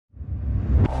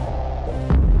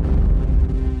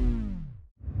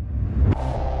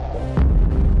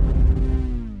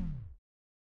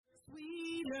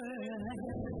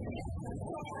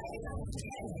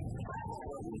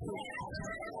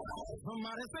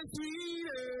Say,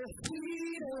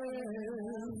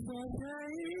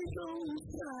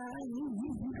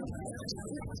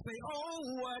 oh,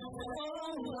 what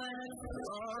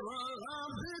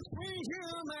love between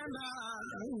him and I.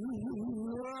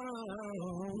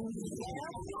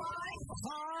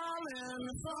 Falling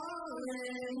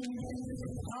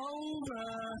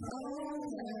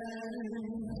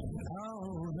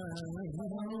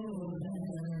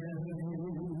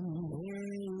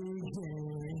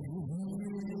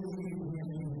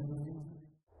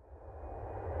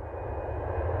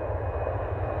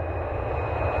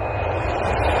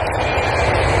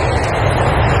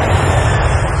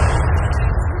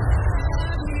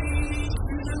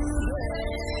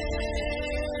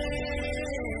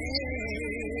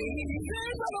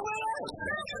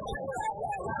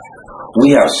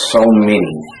We have so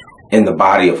many in the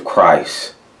body of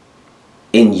Christ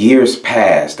in years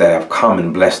past that have come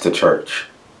and blessed the church.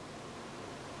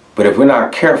 But if we're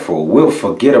not careful, we'll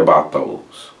forget about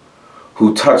those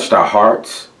who touched our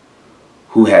hearts,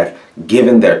 who have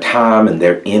given their time and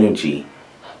their energy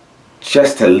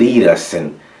just to lead us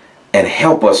and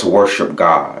help us worship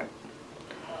God.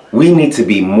 We need to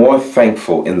be more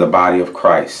thankful in the body of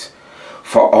Christ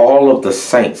for all of the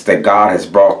saints that God has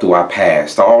brought through our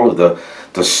past, all of the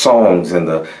songs and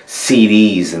the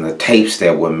CDs and the tapes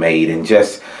that were made, and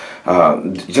just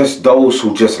those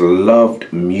who just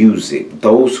loved music,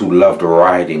 those who loved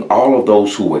writing, all of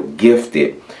those who were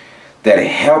gifted, that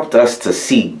helped us to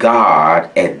see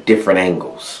God at different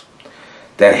angles,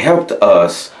 that helped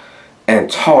us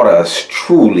and taught us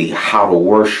truly how to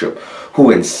worship, who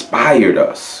inspired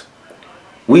us.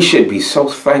 We should be so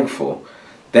thankful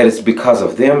that it's because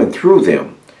of them and through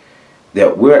them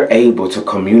that we're able to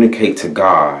communicate to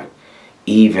God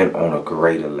even on a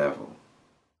greater level.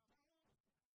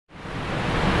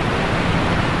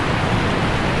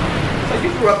 So you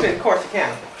grew up in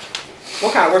Corsicana.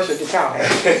 What kind of worship did y'all have?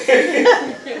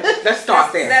 Let's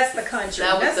start there. That's the country.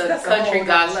 That was that's the country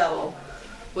gospel. Level.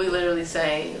 We literally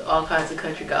sang all kinds of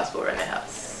country gospel around the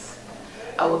house.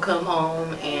 I would come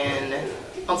home and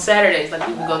on Saturdays, like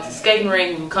we would go to the skating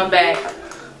rink, we would come back.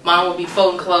 Mom would be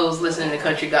folding clothes, listening to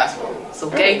country gospel.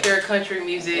 So Gaither country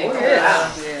music,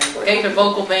 Gaither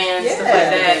vocal bands, stuff like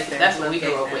that. That's what we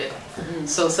grew up with.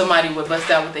 So somebody would bust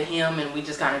out with a hymn, and we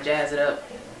just kind of jazz it up.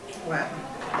 Wow.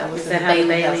 That was That's how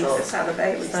the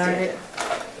Baileys started.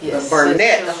 Yes. The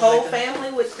Burnett, the whole family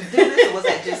would do this, or was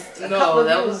that just a couple No, of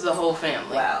that you? was the whole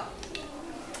family. Wow.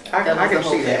 I can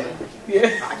see that.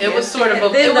 Yeah. It was sort of a,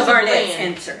 then it was the a Burnett's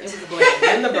blend. entered. It was a blend.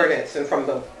 And the Burnett's, and from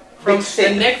the From big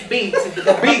city. the next beat, the beat.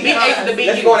 The beat.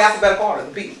 Let's go in alphabetical order.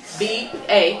 The beats.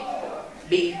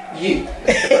 B-A-B-U.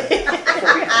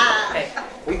 Okay.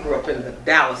 We grew up in the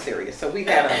Dallas area, so we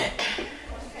had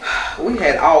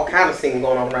all kind of singing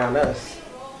going on around us.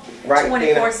 Right,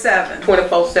 24/7.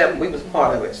 24/7. We was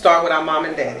part of it. Started with our mom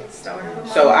and daddy. So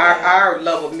our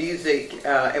love of music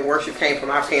and worship came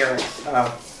from our parents.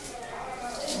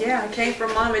 Yeah, it came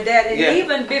from mom and dad, and Yeah.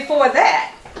 even before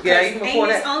that. Yeah, even before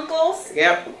Amy's that. uncles.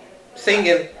 Yep,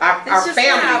 singing our just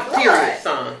family our blood. period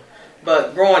song.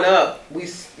 But growing up, we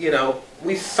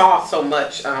saw so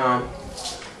much.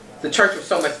 The church was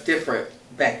so much different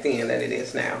back then than it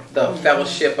is now. The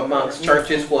fellowship amongst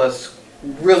churches was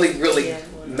really, really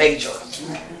major.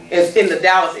 In the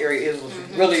Dallas area, it was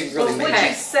really, really But would major.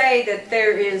 you say that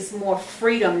there is more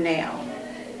freedom now?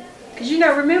 Because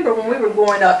remember when we were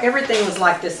growing up, everything was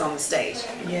like this on the stage.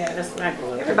 Yeah, that's what I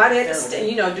grew up. Everybody had to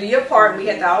stand, do your part. We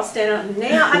had to all stand up.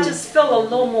 Now I just feel a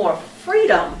little more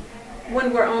freedom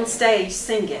when we're on stage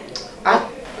singing. I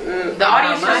think the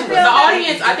audience was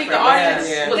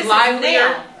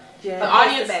livelier.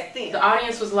 The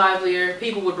audience was livelier.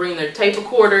 People would bring their tape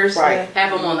recorders, have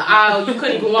them on the aisle. You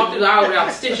couldn't even walk through the aisle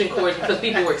without stitching cords because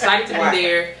people were excited to be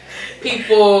there.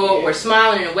 People were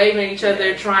smiling and waving at each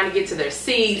other, trying to get to their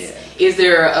seats. Is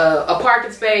there a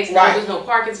parking space? No, there's no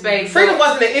parking space. Freedom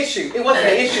wasn't an issue. It wasn't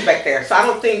an issue back there. So I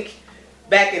don't think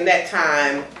back in that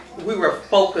time we were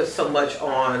focused so much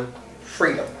on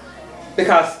freedom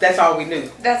because that's all we knew.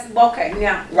 That's okay.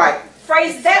 Yeah. Right.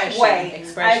 Phrase that way.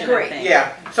 I agree.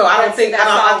 Yeah. So I don't think.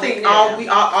 I think all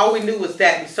we knew was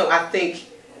that. And so I think,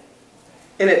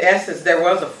 in essence, there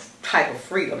was a type of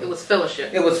freedom. It was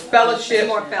fellowship. It was fellowship.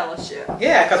 More fellowship.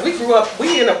 Yeah, because we grew up.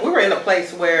 We were in a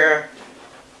place where,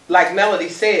 like Melody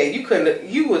said, you had to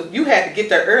get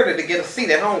there early to get a seat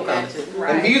at homecoming.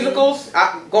 And musicals,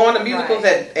 going to musicals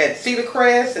at Cedar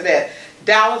Crest and at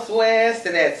Dallas West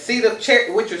and at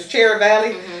which was Cherry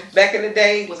Valley back in the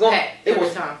day. It was packed every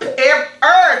time.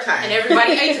 Every time. And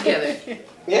everybody ate together.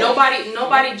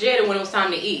 Nobody jetted when it was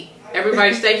time to eat.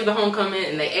 Everybody stayed for the homecoming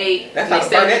and they ate. That's and how they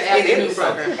stayed Burnett for the ate afternoon every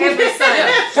program. Every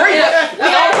Sunday.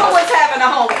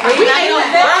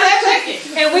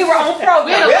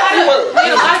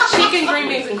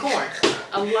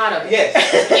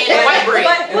 And white bread.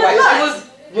 And white It bread. was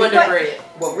Wonder Bread.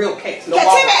 Well, real cakes. No Yeah,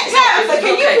 Tara,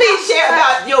 can you please share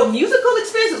about your musical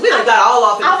experiences? We done got all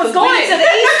off. I was going to the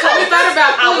East Coast. We thought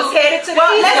about I was food. headed to the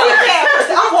Well, East let's Coast. get Tara first.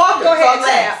 I'm walking. Go ahead, so I'm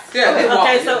last. Yeah,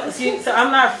 Okay, so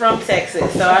I'm not from Texas,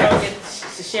 so I don't get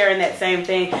to share in that same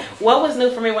thing. What was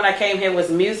new for me when I came here was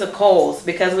musicals,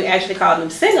 because we actually called them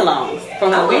sing-alongs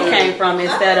from where we came from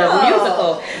instead of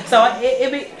musical. So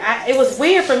it was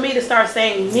weird for me to start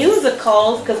saying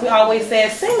musicals because we always said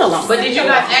sing-along. But did you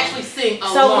guys actually sing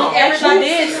along? So we actually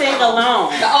did sing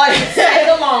along. The audience sang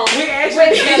along. We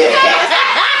actually did.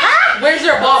 Where's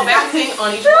your ball bouncing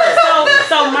on each word?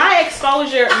 So my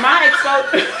exposure.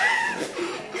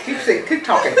 Keep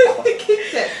talking.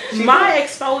 My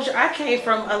exposure, I came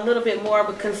from a little bit more of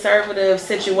a conservative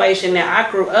situation. Now, I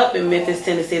grew up in Memphis,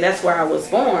 Tennessee. That's where I was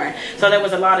born. So there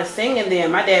was a lot of singing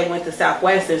then. My dad went to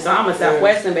Southwestern, so I'm a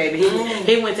Southwestern baby.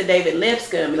 He went to David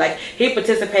Lipscomb. Like, he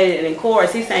participated in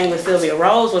chorus. He sang when Sylvia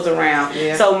Rose was around.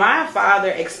 Yeah. So my father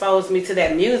exposed me to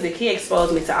that music. He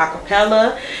exposed me to a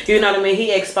cappella. You know what I mean?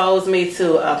 He exposed me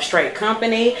to Straight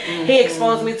Company. He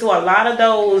exposed me to a lot of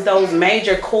those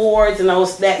major chords and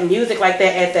that music like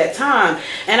that at that time.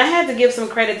 And I had to give some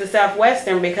credit to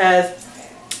Southwestern, because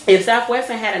if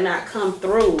Southwestern had not come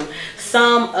through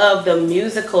some of the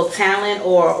musical talent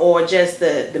or just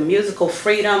the musical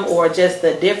freedom or just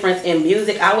the difference in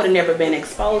music, I would have never been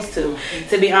exposed to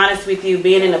be honest with you,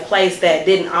 being in a place that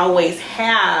didn't always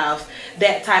have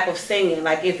that type of singing.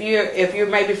 Like if you're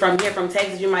maybe from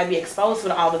Texas, you might be exposed to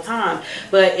it all the time.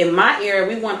 But in my era,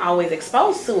 we weren't always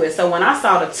exposed to it. So when I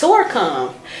saw the tour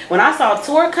come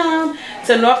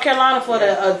to North Carolina for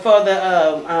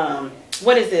the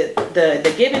what is it?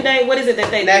 The Giving Day? What is it that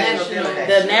they National Dinner Day.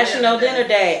 The National Dinner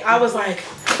Day. I was like,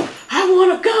 I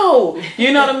want to go.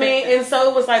 You know what I mean? And so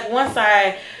it was like once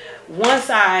I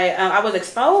was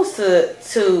exposed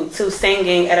to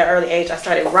singing at an early age. I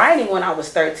started writing when I was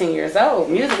 13 years old,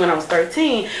 music when I was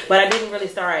 13, but I didn't really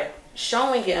start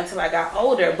showing it until I got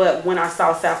older. But when I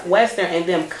saw Southwestern and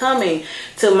them coming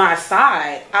to my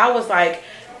side, I was like,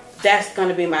 that's going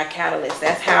to be my catalyst.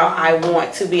 That's how I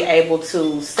want to be able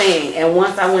to sing. And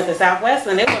once I went to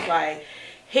Southwestern, it was like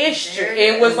history.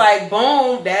 It was like,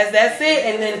 boom, that's it.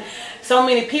 And then so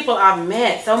many people I've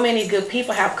met, so many good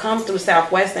people have come through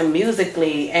Southwestern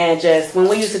musically, and just when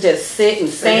we used to just sit and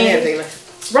sing.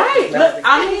 Right. Look,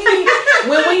 I mean,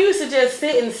 when we used to just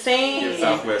sit and sing,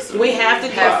 we have to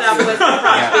give Southwestern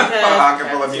props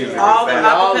because all the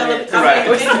acapella. I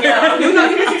mean, you know,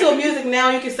 you listen to a music now,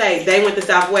 you can say they went to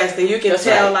Southwestern. You can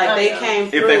tell like they came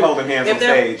through. If they holding hands on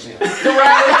stage.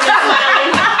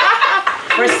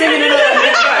 We're singing it up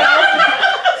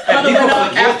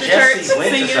after church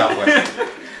singing.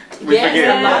 We forget.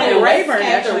 A lot of Rayburn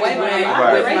came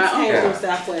from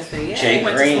Southwestern. Yeah. Jay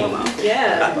Green.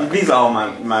 Yeah. These are all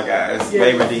my guys.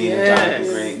 Baby D and Jonathan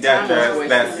Green.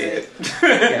 That's it.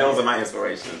 Those are my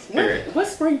inspirations. Period. What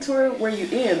spring tour were you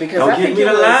in? Because Don't I get think me it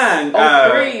the was line.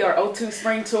 03 or 02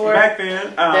 spring tour Back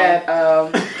then,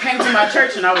 that came to my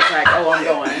church, and I was like, oh, I'm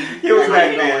going. you was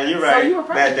back then. You're right. So you were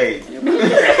that date.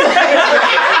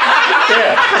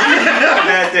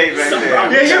 That date right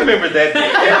there. Yeah, you remember that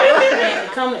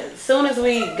day. As soon as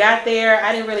we got there,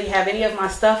 I didn't really have any of my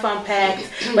stuff unpacked,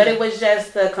 but it was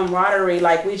just the camaraderie.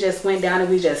 Like we just went down and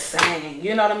we just sang.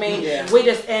 You know what I mean? Yeah.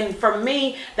 And for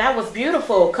me, that was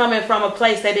beautiful, coming from a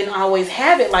place that didn't always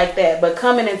have it like that, but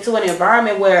coming into an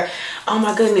environment where, oh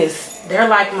my goodness, they're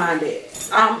like-minded.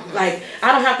 Like,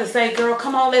 I don't have to say, girl,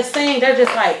 come on, let's sing. They're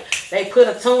just like, they put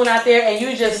a tune out there and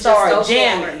you just start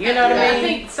jamming. You know what I mean? I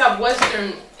think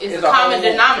Southwestern is a common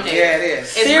denominator. Yeah, it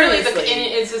is. It's really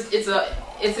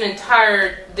it's an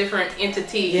entire different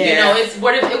entity. Yeah. You know,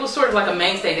 it was sort of like a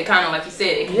mainstay that kind of, like you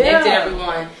said, it connected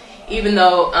everyone. Even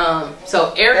though,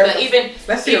 so Erica, even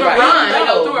Ron, you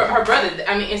know, through her brother,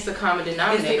 I mean, it's the common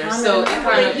denominator. So it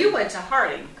kind of. You went to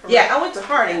Harding. Correct? Yeah, I went to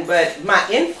Harding, but my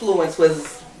influence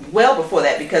was well before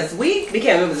that, because we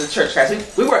became members of the Church of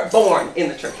Christ. We weren't born in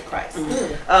the Church of Christ.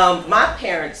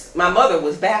 My mother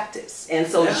was Baptist, and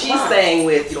so she sang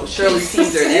with Shirley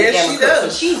Caesar and Gamma Cook. So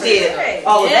she did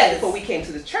all of that before we came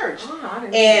to the church.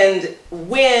 And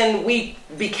when we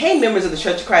became members of the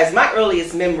Church of Christ, my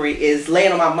earliest memory is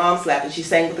laying on my mom's lap and she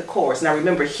sang with the chorus, and I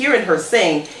remember hearing her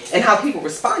sing and how people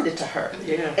responded to her.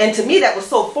 Yeah. And to me that was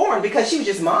so foreign, because she was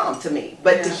just mom to me,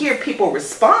 but to hear people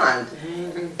respond,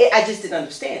 I just didn't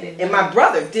understand it. And my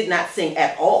brother did not sing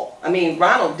at all. I mean,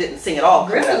 Ronald didn't sing at all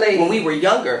when we were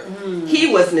younger.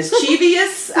 He was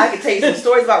mischievous. I could tell you some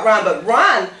stories about Ron, but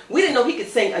Ron, we didn't know he could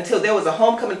sing until there was a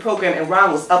homecoming program and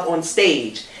Ron was up on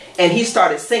stage and he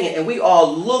started singing, and we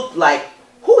all looked like,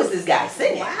 who who is this guy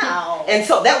singing? Wow. And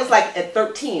so that was like at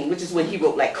 13, which is when he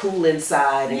wrote like Cool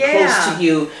Inside and Yeah. Close to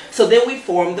You. So then we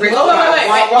formed the Wait. You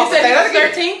said he was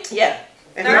 13? Yeah.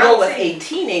 And And he I was 13. a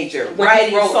teenager When he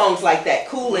writing wrote- songs like that,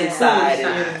 Cool Inside Cool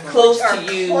and Inside. Close Which to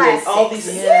are You and all these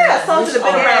classics. songs that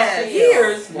have been Which around are- for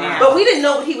years. Wow. But we didn't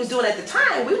know what he was doing at the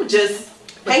time. We would just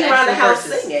hang around the extra house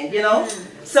verses. singing, you know?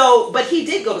 So, but he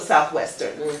did go to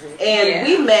Southwestern. And Yeah.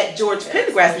 we met George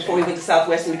Pendergrass before we went to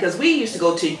Southwestern because we used to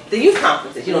go to the youth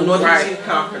conferences, you know, Northeast Right. Youth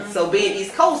Conference. So being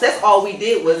East Coast, that's all we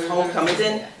did was homecomings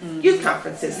and youth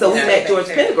conferences. So we Yeah. met George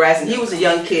Pendergrass and he was a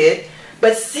young kid,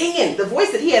 but singing, the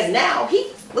voice that he has now, he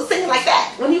was singing like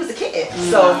that when he was a kid.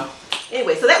 So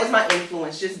anyway, so that was my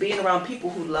influence, just being around people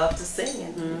who love to sing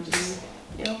and just,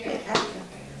 you know, make it happen.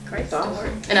 Great story.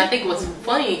 And I think what's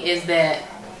funny is that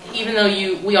even though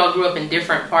we all grew up in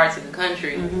different parts of the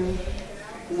country,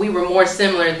 we were more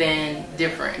similar than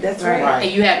different. That's right. Right.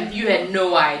 And you had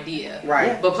no idea.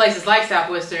 Right. But places like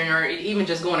Southwestern, or even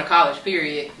just going to college,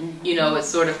 period, you know, it's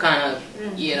sort of kind of,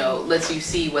 you know, lets you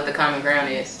see what the common ground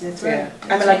is. That's Yeah. right.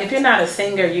 I mean, like, if you're not a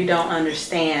singer, you don't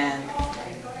understand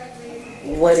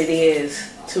what it is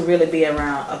to really be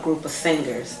around a group of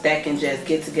singers that can just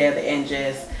get together and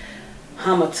just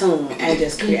hum a tune and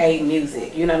just create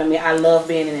music. You know what I mean? I love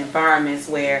being in environments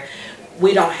where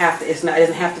we don't have to, it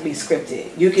doesn't have to be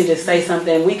scripted. You can just say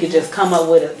something, we could just come up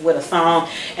with a song,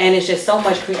 and it's just so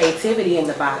much creativity in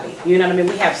the body. You know what I mean?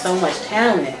 We have so much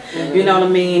talent, you know what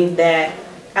I mean, that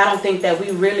I don't think that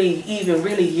we really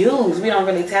use. We don't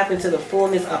really tap into the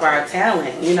fullness of our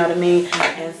talent, you know what I mean?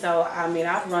 And so, I mean,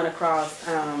 I've run across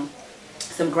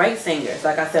some great singers.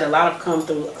 Like I said, a lot have come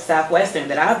through Southwestern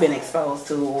that I've been exposed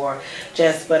to,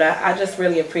 but I just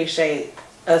really appreciate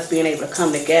us being able to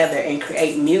come together and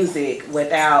create music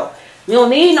without, we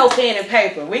don't need no pen and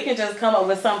paper. We can just come up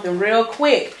with something real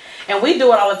quick. And we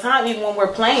do it all the time, even when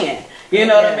we're playing. You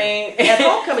know what I mean? At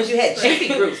homecomings, you had jiffy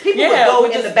groups. People Yeah, would we go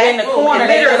in just the back in the room corner, and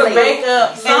they just literally make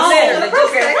up songs. and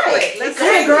just Right. let's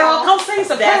Hey sing, girl, y'all. come sing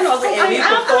some That's piano. and we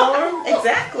perform.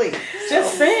 Exactly.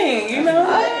 Just sing, you know?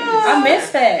 I miss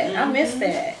that. I miss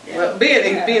that. Well, being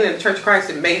in the Church of Christ,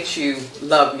 it made you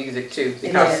love music too,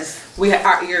 because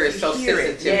our ear is so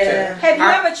sensitive Yeah. to. Have you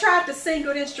our- ever tried to sing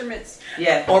good instruments?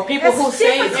 Yeah. Or people That's who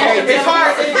sing difficult. It's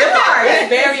hard. It's difficult. It's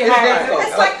very It's hard. difficult.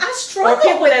 It's like I Or struggle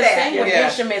people with that that. sing with Yeah.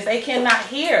 instruments, they cannot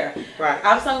hear. Right.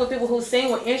 I've sung with people who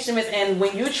sing with instruments, and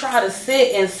when you try to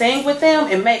sit and sing with them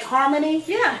and make harmony,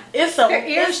 Yeah. it's a Their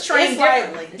ears it's train like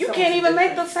differently. you It's can't always even make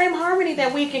different. the same harmony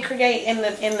that we can create in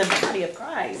the body of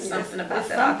Christ. Something about it's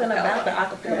that something acapella. about the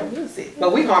acapella music.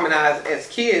 But we harmonized as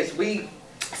kids. We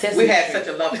had such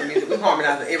a love for music. We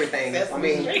harmonized with everything. I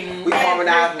mean, we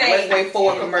harmonized with Westway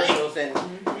Ford commercials, and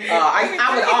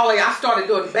I would always. I started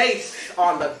doing bass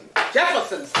on the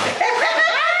Jeffersons.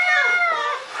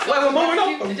 Well, we're moving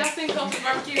on. Did y'all sing Coach's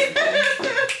Barbecue?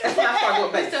 That's when I started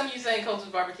doing Please bass. tell me you sang Coach's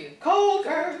Barbecue. Cold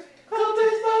curves, cold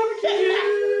taste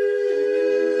barbecue.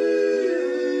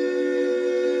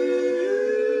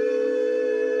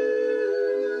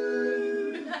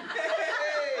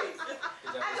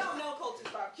 I don't know Colton's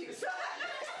Barbecue.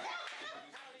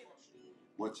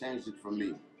 What changed it for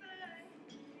me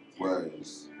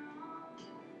was,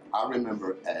 I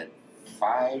remember at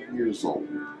 5 years old,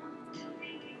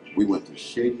 we went to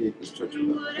Shady Acres Church of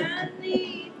God,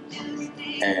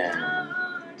 and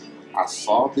I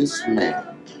saw this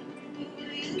man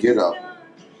get up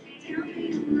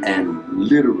and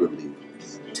literally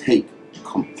take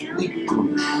complete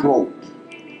control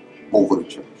over the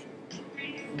church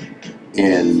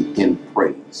in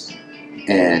praise.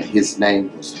 And his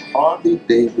name was Harley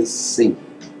Davis Sr.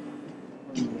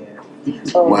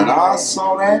 When I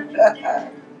saw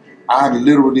that, I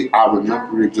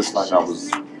remember it just like I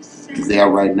was there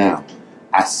right now.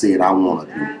 I said, I want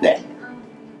to do that.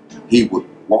 He would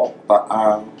walk the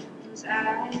aisle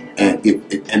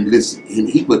and listen, and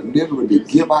he would literally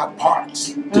give out parts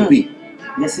to people.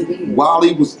 Yes, he did. While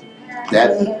he was,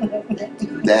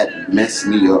 that messed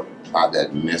me up.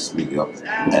 That messed me up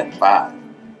at 5.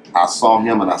 I saw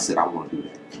him and I said, I want to do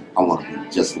that. I want to be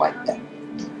just like that.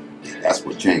 That's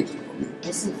what changed it for me.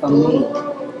 Listen, for me,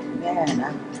 man, I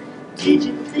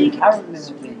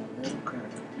remember being a little girl,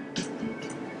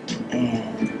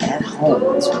 and at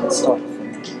home is when it started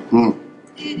for me.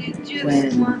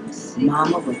 When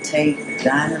Mama would take the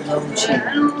dining room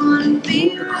chair, move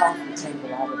the coffee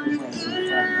table out of the way in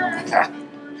the front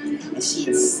room, and she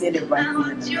would sit it right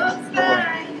there in the middle of the floor,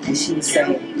 and she would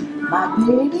say, "My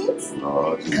babies,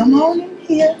 come on in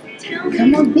here.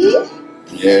 Come on, dear.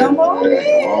 Yeah, Come on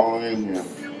in." come on in here.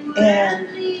 And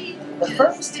the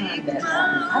first time that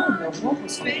happened, I didn't know what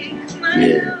was going on.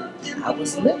 Yeah. I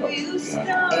was little.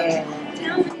 And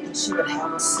She would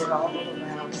have us sit all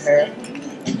around her,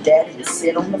 and Daddy would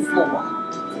sit on the floor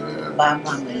by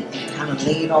Mama and kind of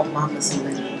lean on Mama's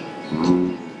lap.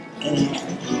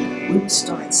 And we would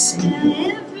start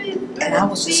singing. And I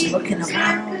was just looking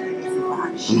around at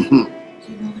everybody. You know,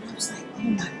 and I was like, oh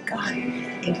my God.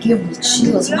 It gave me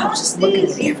chills, and I was just looking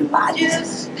at everybody.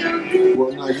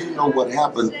 Well, now you know what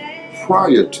happened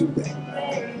prior to that.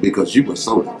 Because you were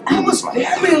so little. I was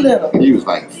very little. You was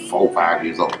like 4 or 5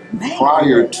 years old. Man.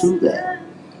 Prior to that,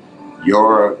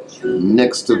 you're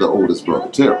next to the oldest brother,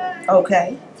 Terry,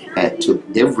 had took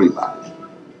everybody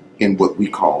in what we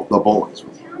call the boys'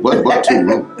 room. What 2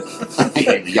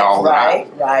 rooms? Y'all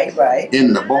right.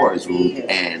 in the boys' room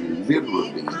and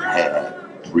literally had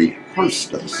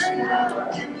rehearsed us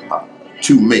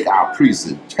to make our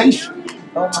presentation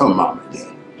to Mama and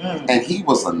Dad. And he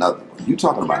was another one. You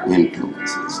talking about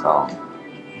influences.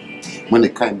 When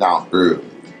it came down early,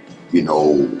 you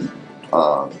know,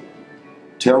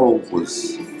 Terrell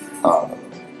was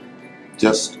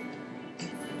just,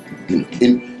 you know,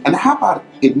 and how about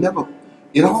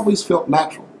it always felt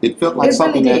natural. It felt like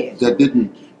something that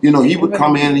didn't, you know, he would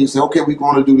come in and he'd say, okay, we're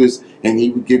going to do this. And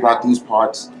he would give out these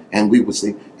parts and we would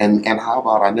sing. And how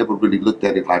about I never really looked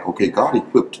at it like, okay, God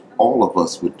equipped all of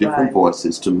us with different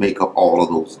voices to make up all of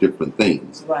those different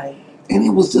things. And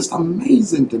it was just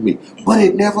amazing to me. But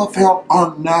it never felt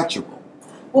unnatural.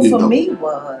 Well, for me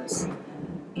was,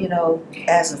 you know,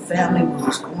 as a family, we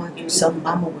was going through something,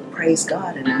 Mama would praise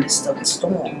God in the midst of the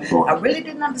storm. I really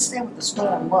didn't understand what the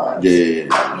storm was. You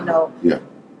know.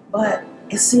 But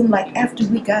it seemed like after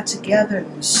we got together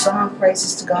and we sung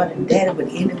praises to God and Daddy would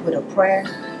end it with a prayer,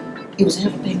 it was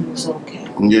everything was okay.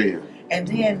 And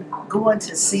then going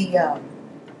to see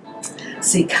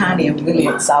Connie and Willie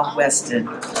at Southwestern,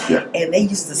 and they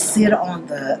used to sit on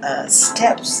the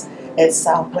steps at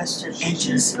Southwestern and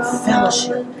just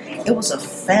fellowship. It was a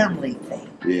family thing.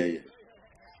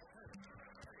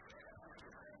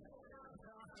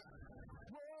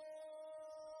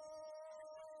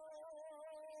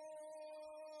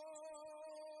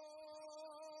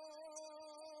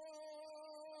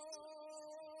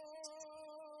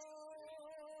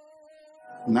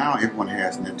 Now everyone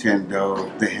has Nintendo,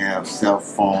 they have cell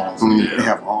phones, they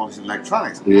have all these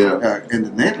electronics. In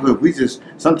the neighborhood, we just,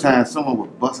 sometimes someone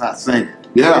would bust out singing.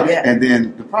 And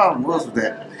then the problem was with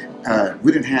that,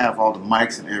 we didn't have all the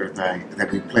mics and everything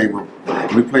that we played with.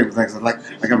 We played with things like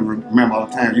I remember all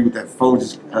the time, you with that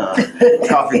Folgers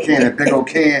coffee can, that big old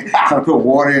can, trying to put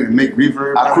water in and make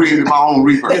reverb. I created my own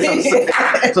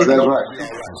reverb. So that's right.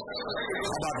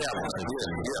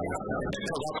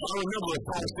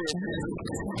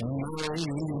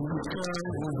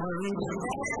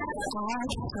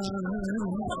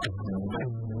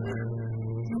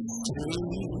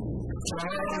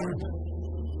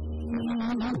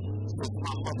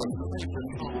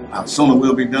 Sooner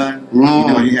Will Be Done. You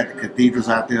know, you had the cathedrals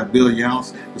out there. Bill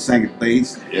Younce was singing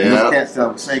bass. And those cats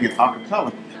were singing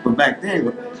acapella. But back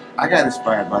then, I got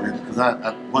inspired by that because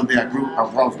one day I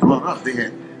was growing up. They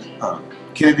had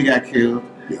Kennedy got killed.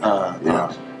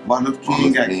 Martin Luther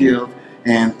King got killed.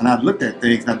 And I looked at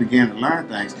things and I began to learn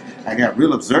things. I got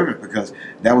real observant because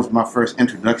that was my first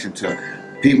introduction to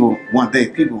people. One day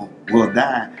people will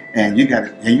die and you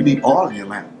need oil in your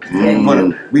lamp.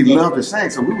 But we love to sing,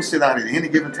 so we would sit out at any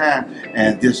given time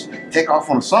and just take off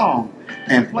on a song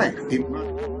and play.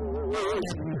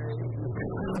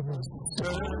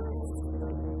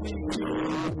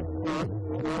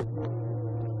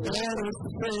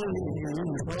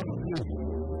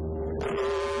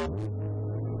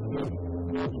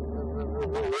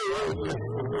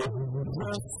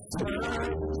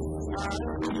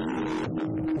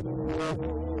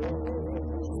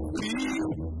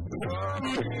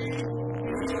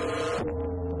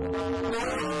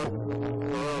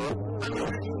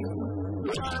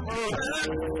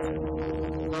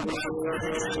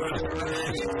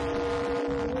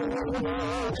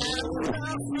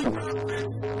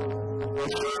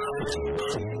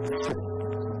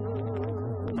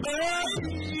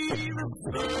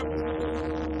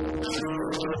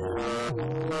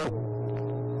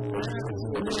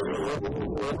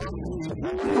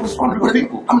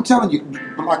 I'm telling you,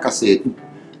 like I said,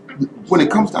 when it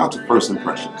comes down to first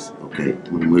impressions, okay,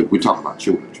 when we talk about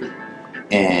children,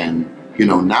 and you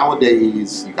know,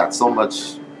 nowadays you got so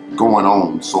much going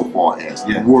on so far as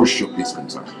worship is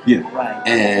concerned,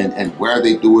 and where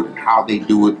they do it and how they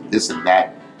do it, this and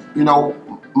that. You know,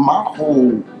 my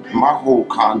whole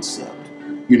concept,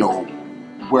 you know,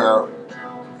 where,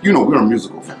 you know, we're a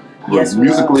musical family. We're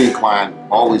musically inclined,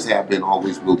 always have been,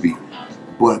 always will be.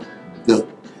 But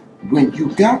when you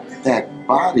got that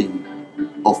body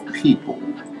of people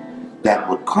that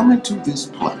would come into this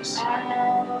place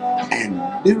and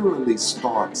literally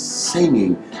start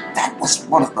singing. That was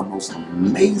one of the most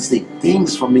amazing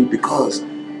things for me, because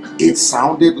it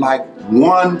sounded like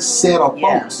one set of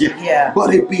folks,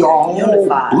 but it'd be a whole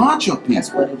bunch of people.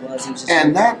 That's what it was.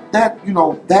 And that you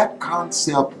know, that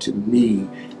concept to me,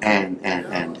 and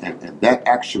that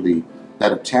actually,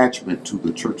 that attachment to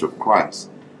the Church of Christ,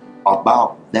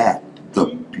 about that, the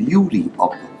beauty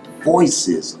of the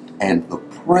voices and the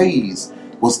praise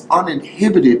was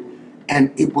uninhibited,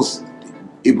 and it was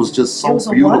just so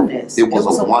beautiful. It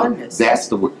was a oneness. That's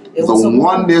the word. It was a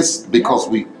oneness, because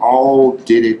we all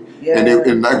did it.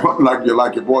 And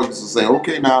like your boy used to say,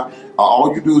 okay, now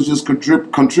all you do is just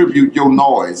contribute your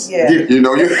noise. You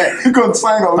know, you couldn't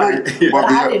sing a lick, but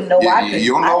I didn't know I could.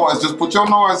 Your noise, just put your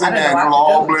noise in there, and it'll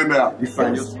all blend out. You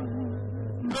find your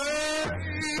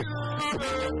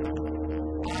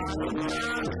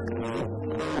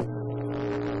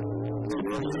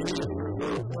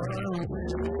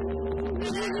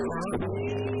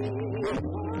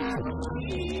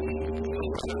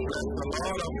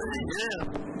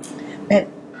And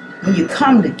when you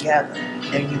come together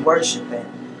and you worship it,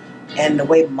 and the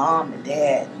way Mom and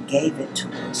Dad gave it to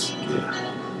us,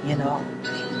 you know,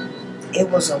 it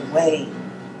was a way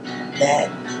that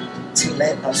to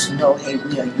let us know, hey,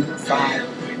 we are unified,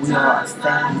 we are a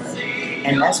family.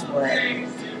 And that's what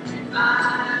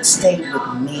stayed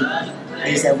with me,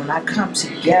 is that when I come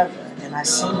together and I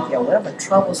sing together, whatever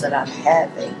troubles that I'm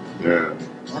having,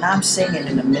 when I'm singing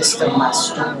in the midst of my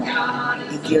storm,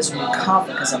 it gives me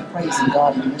comfort, because I'm praising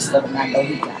God in the midst of it, and I know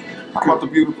He got it. How about the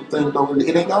beautiful thing, though?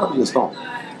 It ain't got to be a storm.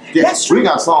 That's true. We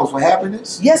got songs for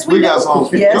happiness. Yes, we got songs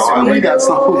for joy. We got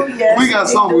songs. We got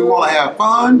songs we want to have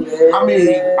fun. I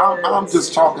mean, I'm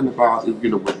just talking about, you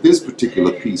know, with this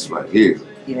particular piece right here.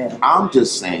 I'm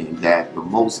just saying that the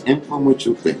most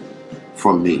influential thing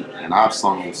for me, and I've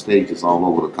sung on stages all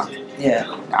over the country.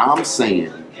 I'm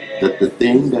saying that the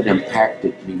thing that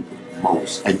impacted me the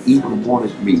most, and even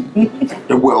wanted me,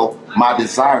 well, my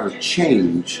desire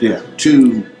changed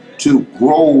to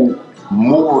grow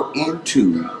more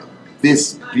into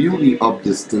this beauty of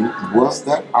this thing, was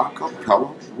that a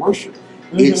cappella worship.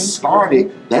 It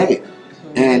started there.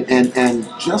 And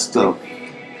just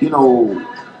you know,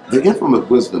 the infinite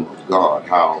wisdom of God,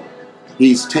 how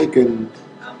He's taken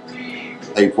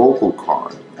a vocal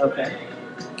card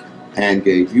and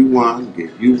gave you one,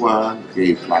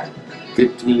 gave like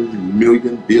 15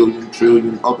 million, billion,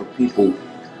 trillion other people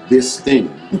this thing.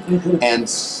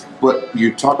 But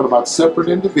you're talking about separate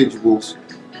individuals,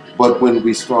 but when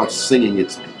we start singing,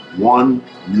 it's one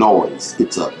noise.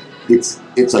 It's a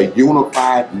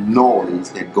unified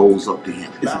noise that goes up to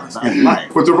Him.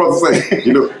 What the brother say?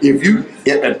 You know, if you,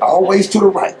 and always to the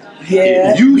right.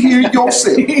 If you hear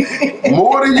yourself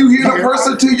more than you hear the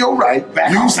person to your right,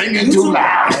 you singing too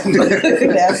loud.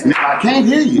 I can't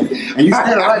hear you, and you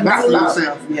still right next to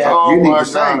yourself. You need to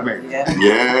sing, baby.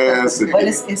 Yes. But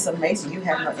it's amazing. You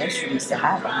have no instruments to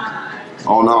hide behind.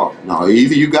 Oh no.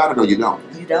 Either you got it or you don't.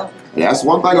 You don't. That's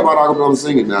one thing about acapella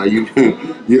singing. Now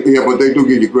but they do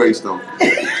give you grace though.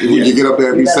 When you get up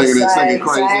there and be singing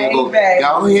crazy, and go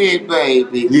ahead,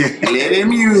 baby, let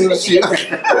Him use you.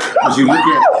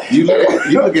 you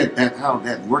look at how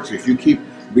that works. If you keep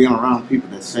being around people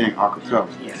that sing acapella,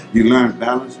 you learn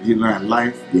balance, you learn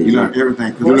life, you learn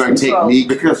everything. You learn technique.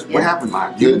 Because what happens?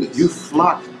 You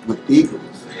flock with eagles.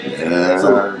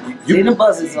 So you the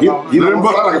buzzers along. You don't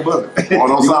sound like a buzzer. Oh,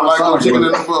 don't sound like no chicken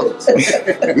in the buzzers.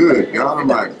 Good, God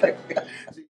Almighty.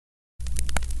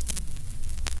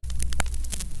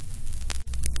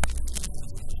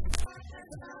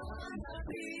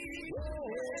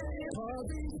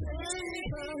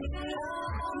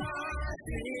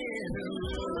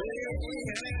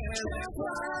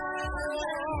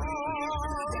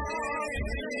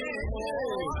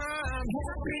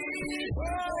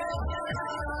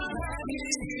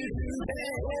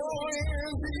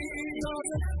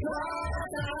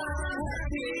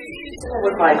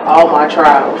 With like all my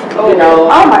trials, you know.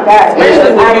 Oh my God!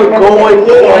 Especially when you're going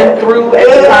through at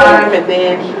the time, and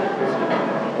then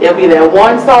it'll be that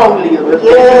one song, Lisa,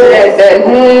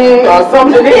 or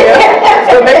something else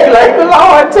to make you like,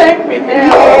 Lord, take me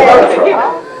now.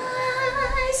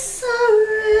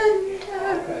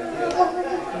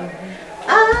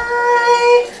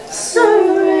 I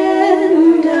surrender.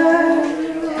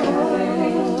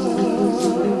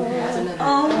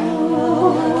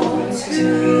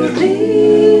 To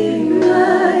thee,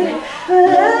 my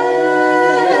blessed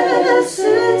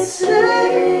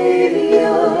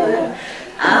Savior,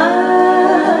 I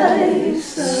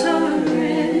surrender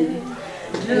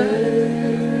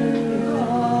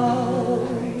all.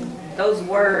 those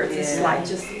words, it's like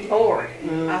just, Lord,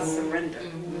 I surrender.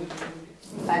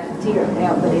 Like a tear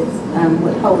now, but it's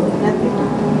withholding nothing.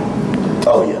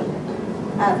 Oh yeah.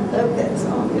 I love that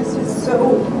song. It's just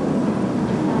so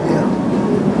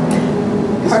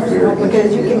personal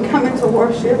because you can come into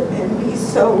worship and be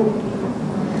so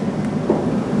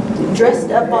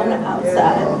dressed up on the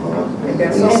outside. And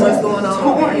there's so much going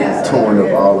on. Torn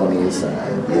up all on the inside.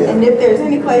 Yeah. And if there's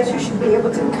any place you should be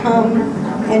able to come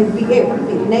and be able to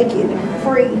be naked and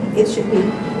free, it should be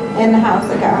in the house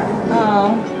of God.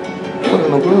 What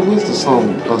in the world? Where's the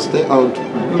song? Look,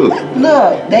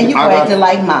 there you acting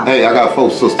like mom. Hey, I got 4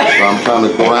 sisters, so I'm trying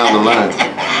to go around the line.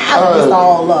 It's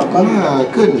all up. My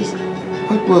goodness.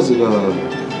 What was it?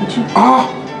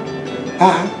 I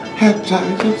have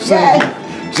tried to say.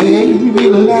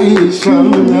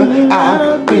 Tribulation,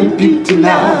 I've been beaten,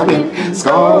 I've been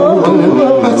scorned,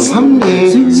 but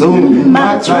someday, soon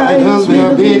my trials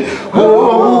will be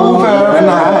over, and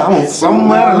I want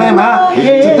somewhere to lay my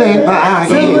head, to lay my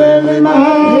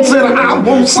head. Said I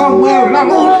want somewhere to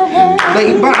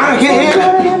lay my head.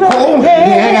 Oh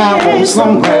yeah, I want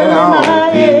somewhere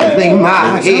to lay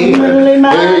my head.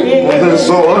 Hey, this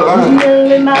all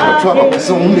my troubles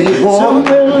on me,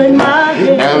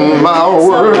 and my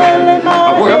word,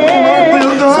 I will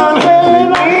done.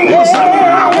 I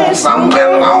want somewhere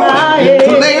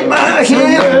to lay my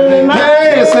head.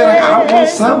 Hey, said I want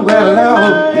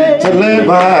somewhere to lay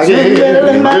my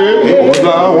head. I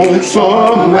want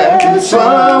somewhere, I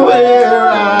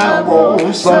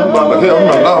want somebody to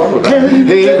help me, Lord.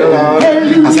 Hey, Lord, I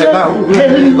said,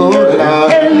 Lord, Lord, I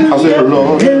said,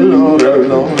 Lord, Lord,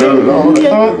 Lord,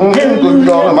 good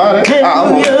God Almighty, I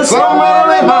want somewhere to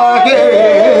lay my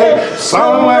head,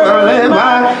 somewhere to lay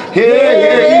my head.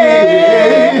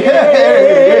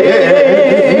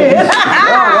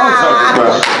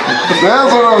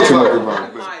 That's what I'm talking about. One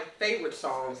of my favorite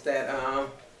songs that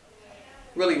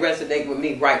really resonate with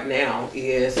me right now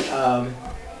is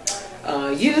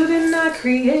You Did Not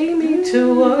Create Me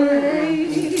to Worry.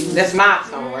 That's my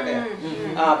song right there.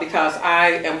 Because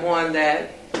I am one that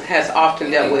has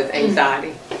often dealt with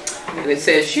anxiety. And it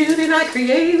says, you did not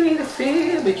create me to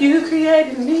fear, but you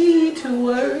created me to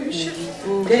worship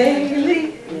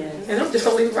daily. And I'm just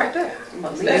going to leave it right there.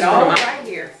 That's all right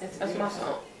here. That's my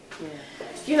song.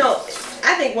 You know,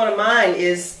 I think one of mine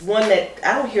is one that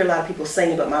I don't hear a lot of people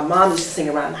singing, but my mom used to sing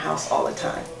around the house all the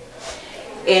time.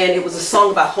 And it was a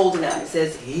song about holding out. It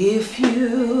says, if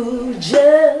you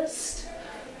just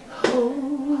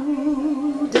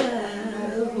hold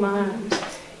out mine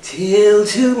till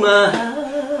tomorrow.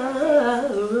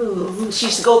 She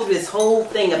used to go through this whole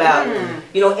thing about,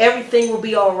 you know, everything will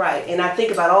be all right. And I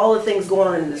think about all the things going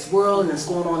on in this world and that's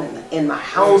going on in my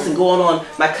house and going on.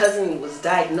 My cousin was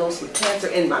diagnosed with cancer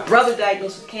and my brother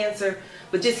diagnosed with cancer.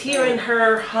 But just hearing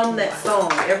her hum that song,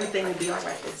 everything will be all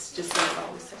right. It's just something that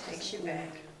always takes you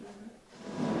back.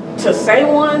 To say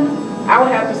one, I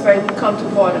would have to say we come too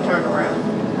far to turn around.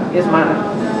 It's mine.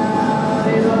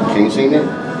 Can you sing that?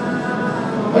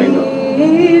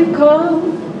 We've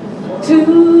come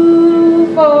too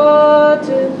far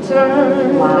to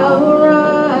turn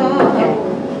around.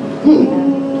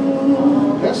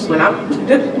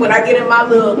 When I get in my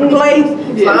little place,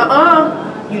 it's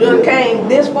like, you done came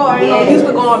this far, ain't no use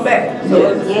to going back. So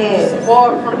it's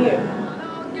far from here.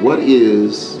 What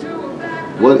is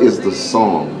the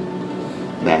song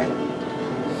that,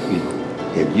 you know,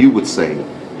 if you would say,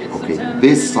 okay,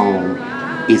 this song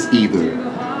is either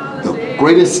the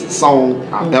greatest song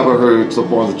I've ever heard so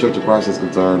far as the Church of Christ is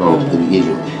concerned,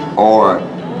 or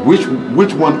which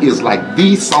one is like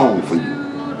the song for you?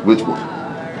 Which one?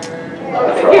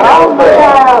 Oh my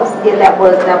God. Yeah, that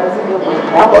was a good one.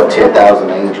 About 10,000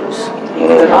 Angels.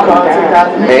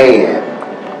 Man.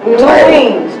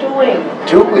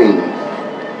 Two wings.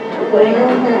 I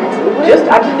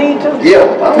just need two. Yeah.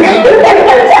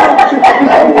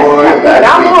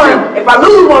 I'm one. If I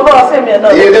lose one, Lord, send me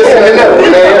another. Yeah, just send me another.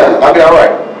 Yeah. I'll be all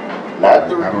right. Not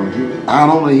three. Out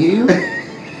on the hill?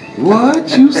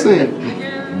 What you say?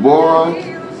 Boy.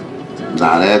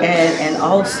 Nah, that. And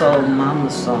also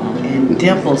Mama's song and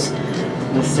Dimples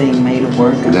will sing Made a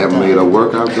Workout. That Made a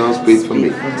Workout done speak for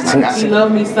me. He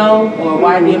Loved Me So, or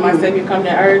Why Did My Savior Come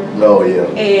to Earth? Oh yeah.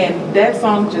 And that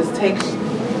song just takes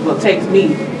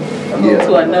me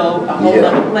to a whole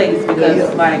other place because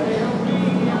it's like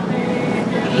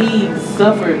he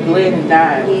suffered, bled, and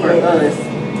died for us.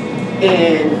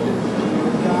 And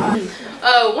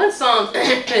one song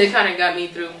that kind of got me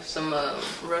through some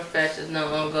rough patches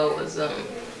not long ago was the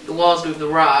Walls Group, The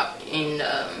Rock, and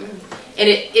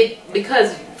it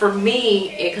because for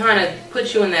me it kind of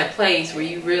puts you in that place where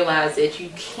you realize that you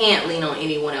can't lean on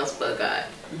anyone else but God.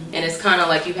 And it's kind of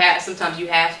like sometimes you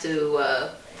have to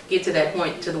get to that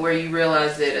point to where you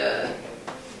realize that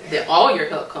that all your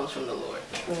help comes from the Lord,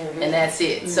 and that's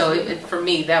it. So for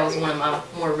me, that was one of my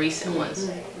more recent ones.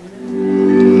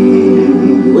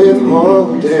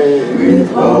 Withholding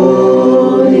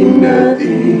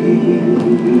nothing,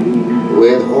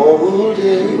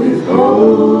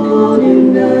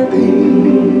 withholding nothing,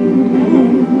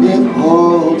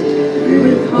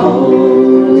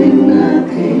 withholding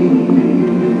nothing,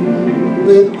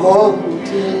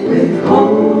 withholding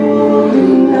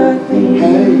nothing,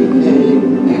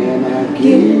 and I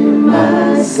give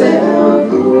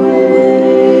myself away.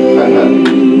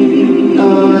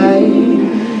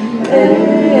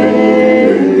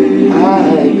 I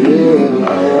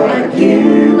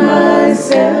give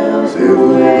myself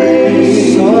away,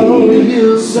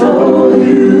 so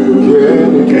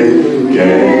you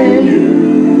can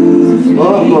use me.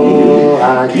 I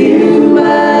give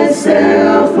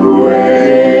myself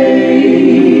away.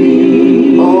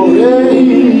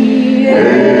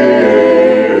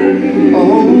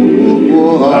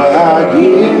 Oh, I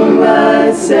give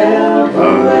myself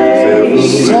away,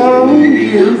 so you can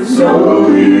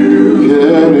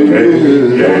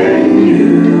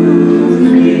use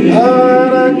me. Lord,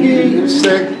 I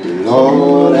give,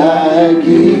 Lord, I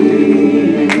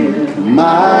give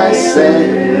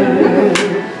myself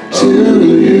to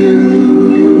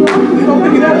you.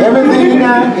 Everything I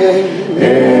have,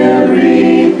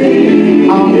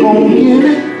 everything I'm gonna give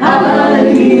it, I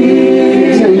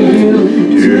give to you.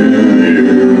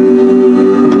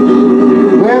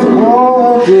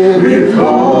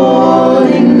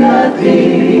 Withholding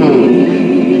nothing,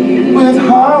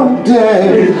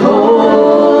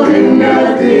 withholding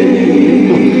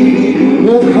nothing,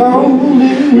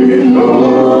 withholding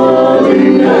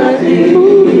nothing,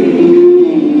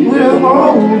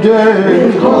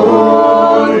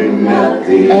 withholding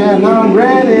nothing, and I'm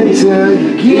ready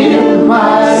to give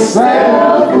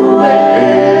myself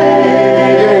away.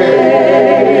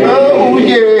 Oh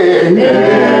yeah.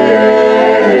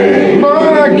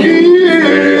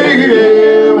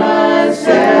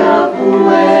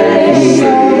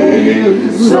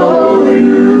 So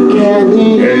you can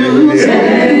use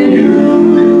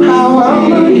how I'm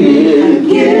gonna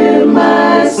give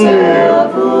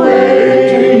myself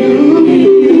away to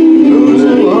you.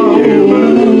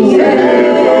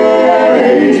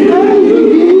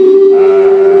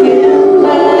 Give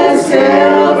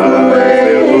myself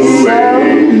away,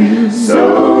 so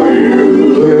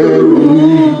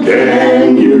you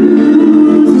can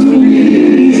use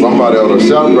me. Somebody ought to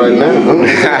shout right now.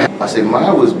 I said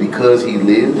mine was Because He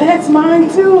Lived. That's mine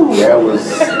too. That was,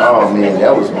 oh man,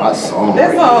 that was my song.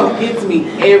 That song gets me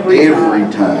every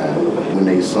time when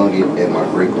they sung it at my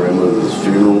great grandmother's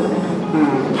funeral.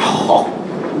 Oh,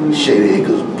 Shady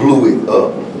Acres blew it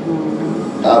up.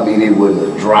 I mean, it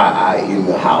wasn't a dry eye in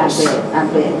the house. I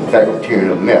bet. In fact, I'm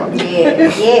tearing up now.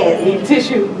 Yeah. Need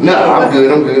tissue. No, I'm good.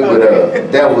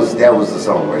 But that was the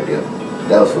song right there.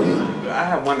 That was for me. I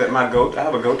have one that I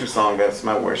have a go-to song that's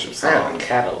my worship song. I have a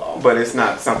catalog. But it's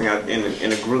not something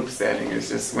in a group setting. It's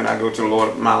just when I go to the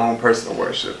Lord, my own personal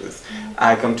worship is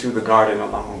I come to the garden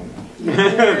alone.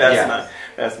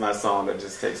 That's my song that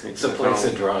just takes me to the place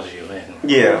throne. that draws you in.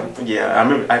 Yeah. I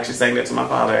remember actually saying that to my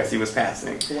father as he was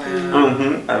passing. Wow.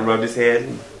 I rubbed his head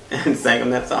and sang him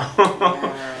that song.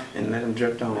 And let him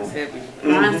drift on.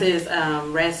 Mine says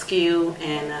Rescue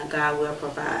and God Will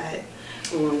Provide.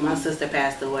 When my sister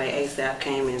passed away, ASAP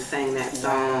came and sang that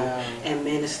song and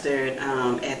ministered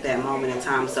at that moment in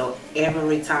time. So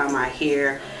every time I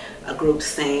hear a group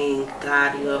sing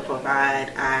God Will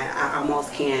Provide, I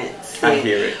almost can't sit. I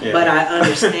hear it, yeah. But I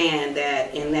understand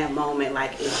that in that moment,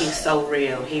 like, He's so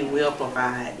real, He will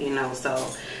provide, you know.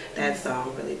 So that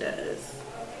song really does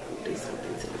do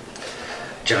something to me.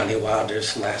 Johnny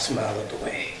Wilder's Last Mile of the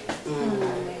Way.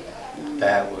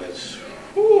 That was,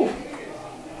 whew.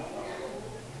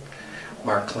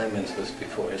 Mark Clemens was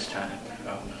before his time.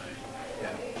 Oh my,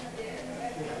 yeah.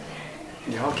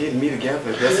 Y'all getting me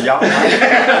together. That's y'all right.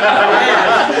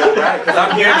 Because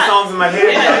I'm hearing songs in my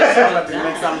head. Y'all just want to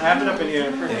make something happen up in here.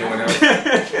 Anyone else?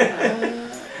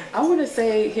 I want to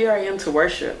say Here I Am to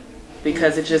Worship,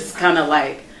 because it just kind of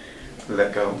like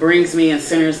let go, brings me and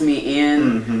centers me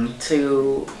in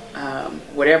to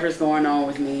whatever's going on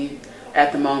with me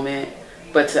at the moment,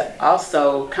 but to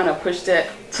also kind of push that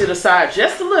to the side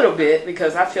just a little bit,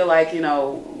 because I feel like, you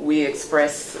know, we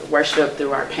express worship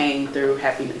through our pain, through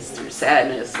happiness, through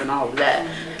sadness and all of that,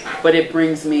 but it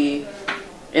brings me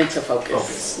into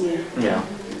focus. Yeah.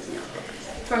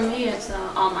 For me, it's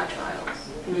All My Trials.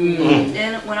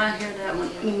 And when I hear that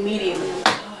one, immediately I'm like,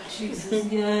 oh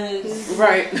Jesus, yes.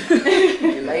 Right.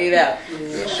 You lay it out.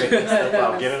 Yeah, shake that stuff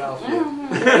out. Get it off. Yeah.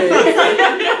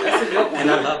 That's a good one.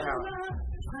 And I love how.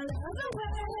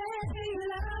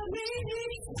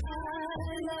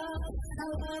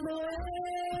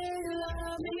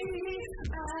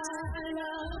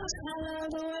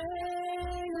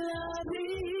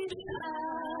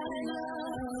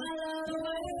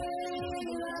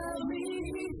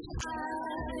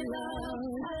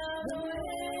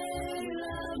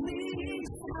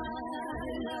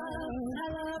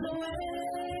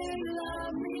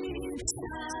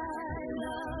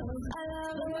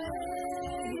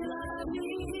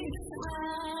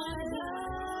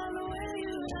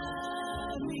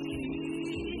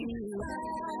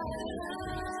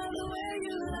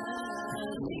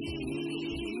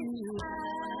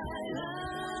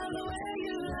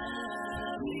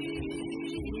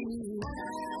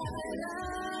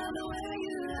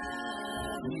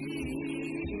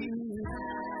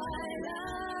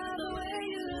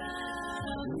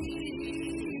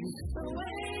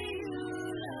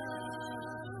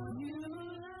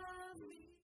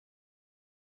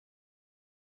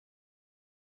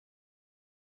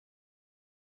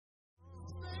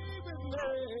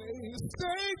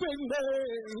 Stay with me,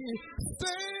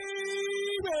 stay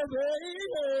with me,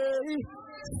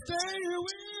 stay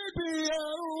with me,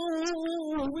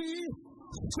 oh,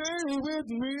 stay with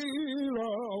me, oh.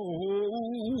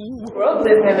 Well, I'm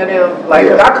listening to them, like,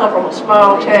 'cause I come from a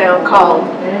small town called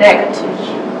Natchitoches.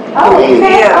 Oh, okay.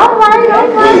 Yeah. All right.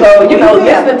 So, you know,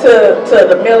 listening to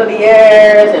the Melody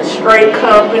Airs and Straight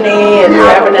Company and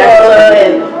Tabernacle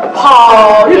and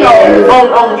Paul, you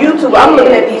know, on YouTube, I'm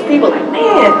looking at these people like,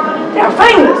 man, they're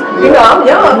famous. You know, I'm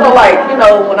young, so like, you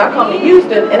know, when I come to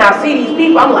Houston and I see these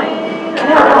people, I'm like,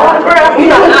 can I have an autograph? You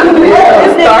know, I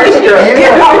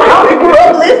grew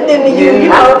up listening to you, you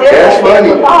know. That's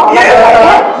funny.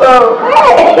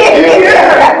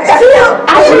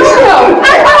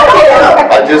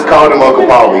 I just called him Uncle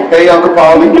Paulie. Hey, Uncle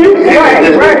Paulie.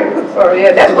 Right. So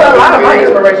yeah, that's where a lot of my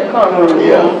inspiration comes from.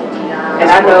 Yeah. And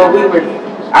I know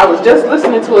I was just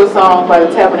listening to a song by the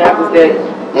Tabernacles that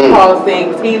Paul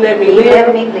sings, He Let Me Live.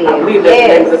 I believe that's the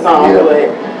name of the song, but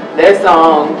that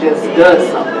song just does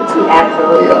something too.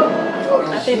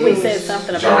 Absolutely. I think we said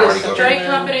something about Straight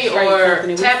Company or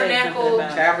Tabernacle.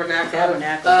 Tabernacle.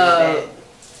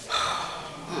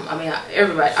 I mean,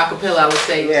 everybody, acapella, I would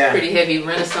say, is pretty heavy.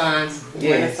 Renaissance.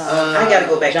 Yes. I got to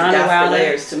go back Johnny to Gospel Wilder.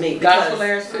 Airs to me. Gospel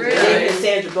Airs too. David and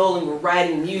Sandra Bowling were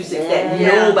writing music that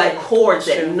nobody, chords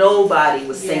that nobody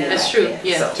was singing. That's back true. then.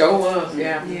 Yeah. So. Joe was.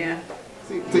 Yeah.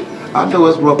 See, I know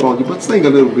it's rough on you, but sing a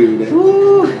little bit of that.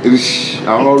 I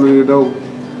already know.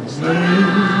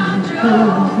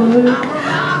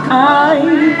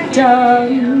 I've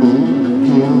done.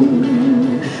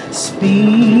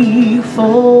 Speak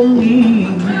for me.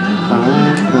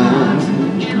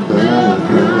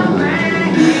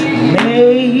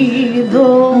 May the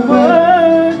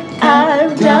work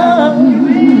I've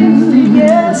done,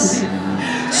 yes,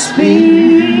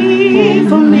 speak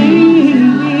for me.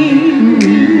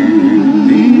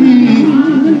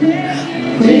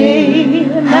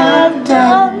 When I've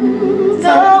done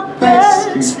the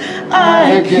best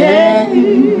I can,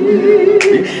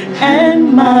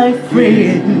 and my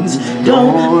friends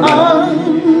don't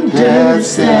understand,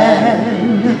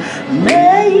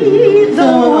 may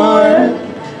the work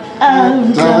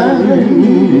I've done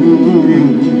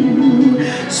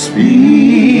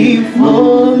speak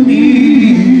for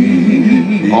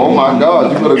me. Oh my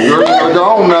God, you better go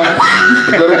on now.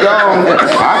 You better go on.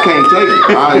 I can't take it.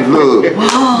 I look,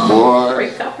 boy.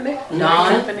 Great company.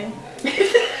 Non-company.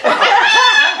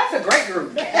 That's a great group.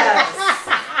 Yes.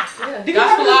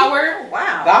 Gospel Hour.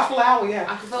 Wow. Gospel Hour, yeah.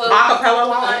 Acapella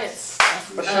Alliance.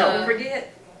 For sure. Don't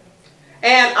forget.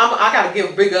 And I got to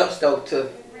give big ups though to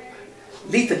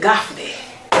Lita Goffney.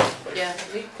 Yeah.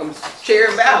 From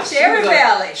Cherry Valley. Cherry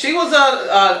Valley. She was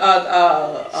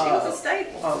She was a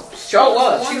staple. Sure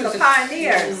was. One She of was the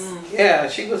pioneers. Yeah,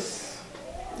 she was.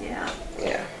 Yeah.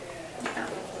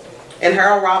 And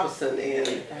Harold Robinson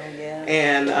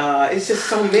and it's just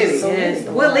so many. Yes.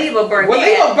 Williva Burnett.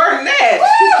 Williva Burnett.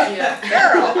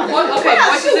 Harold. Okay,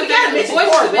 voices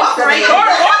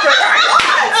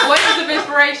of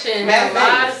inspiration. A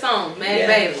lot of songs. Maddie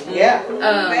Bailey. Yeah.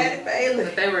 Maddie Bailey.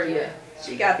 But they were,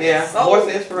 She got voice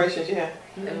inspirations,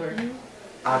 They were.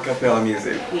 Acapella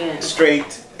music. Yeah.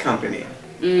 Straight Company.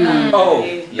 Oh,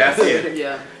 That's it.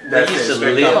 Yeah. They used to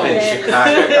live in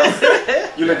Chicago.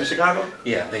 You lived in Chicago?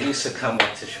 Yeah, they used to come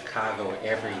up to Chicago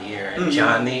every year. And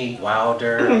Johnny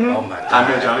Wilder, oh my God. I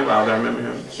know Johnny Wilder, I remember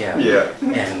him. Yeah.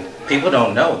 And people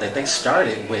don't know that they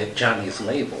started with Johnny's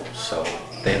label. So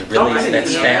They released that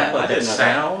stamp of that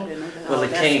sound. Well,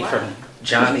 it came from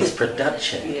Johnny's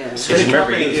production. Yeah. So The you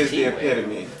remember company he is the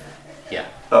epitome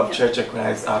of Church of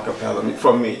Christ a cappella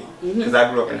for me, because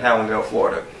I grew up in Hallandale,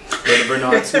 Florida. Brother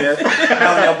Bernard Smith,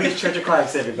 Hallandale Beach Church of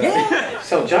Christ, everybody. Yeah.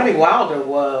 So Johnny Wilder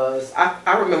was,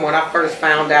 I remember when I first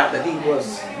found out that he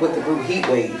was with the group Heat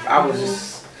Wave, I was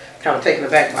just kind of taken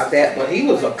aback by that, but he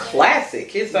was a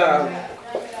classic. His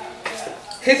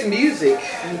music,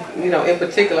 you know, in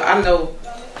particular, I know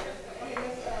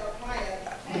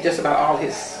just about all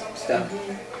his stuff.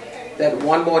 That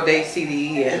One More Day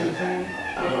CD and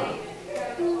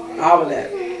all of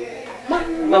that.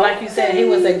 Well, like you said, he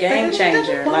was a game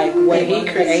changer. Like what he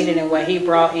created and what he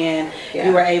brought in,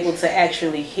 you were able to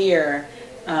actually hear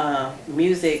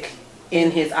music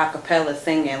in his a cappella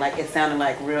singing. Like it sounded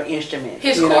like real instruments.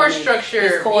 His chord structure,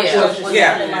 his chord structure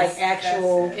sounded like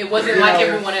actual. It wasn't like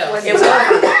everyone else. It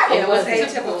wasn't. It was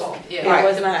atypical. Yeah, it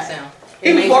was not.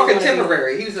 He was more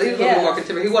contemporary. He was a little more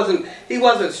contemporary. He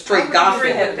wasn't straight gospel.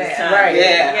 With that. Right.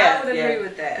 Yeah. I would agree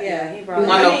with that. Yeah, he brought. He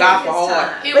wasn't no gospel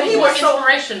hard. But he was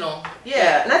inspirational.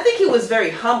 Yeah, and I think he was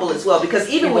very humble as well, because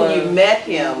even when you met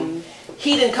him,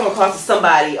 he didn't come across as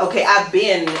somebody, okay, I've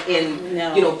been in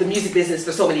the music business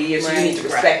for so many years, so you need to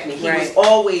respect me. He was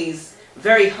always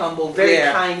very humble, very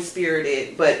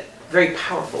kind-spirited, but very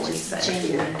powerful when he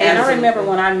sang. And I remember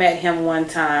when I met him one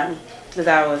time, because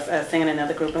I was singing in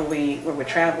another group and we were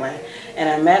traveling, and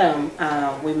I met him.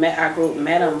 Our group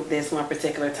met him this one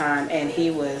particular time, and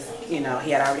he was, he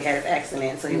had already had his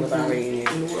accident, so he was already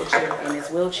in his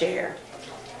wheelchair,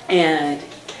 and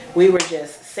we were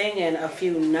just singing a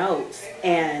few notes,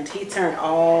 and he turned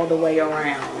all the way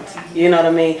around. You know what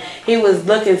I mean? He was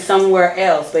looking somewhere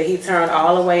else, but he turned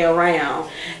all the way around,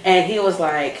 and he was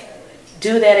like,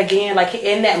 "Do that again." Like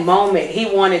in that moment, he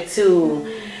wanted to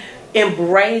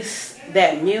embrace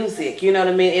that music, you know what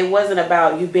I mean? It wasn't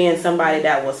about you being somebody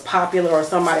that was popular or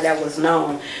somebody that was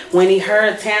known. When he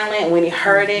heard talent, when he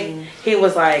heard it, he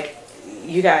was like,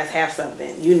 "You guys have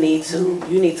something. You need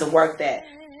to work that."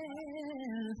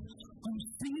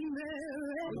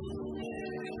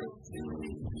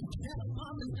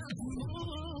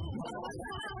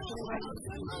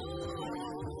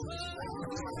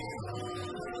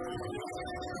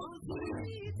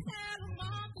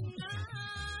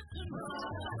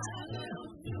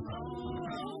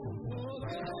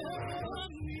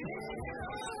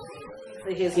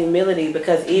 His humility,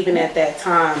 because even at that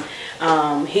time,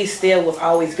 he still was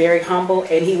always very humble,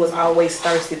 and he was always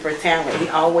thirsty for talent. He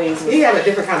always was, he had a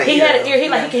different kind of ear. He had an ear.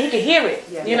 He could hear it.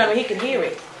 You know what I mean? He could hear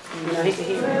it. You know, he could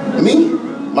hear it. Me,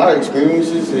 my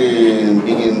experiences in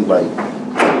being like,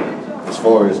 as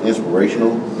far as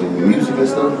inspirational in music and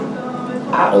stuff,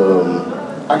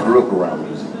 I grew up around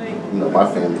music. You know, my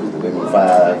family was the Women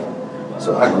 5,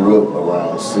 so I grew up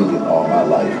around singing all my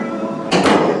life.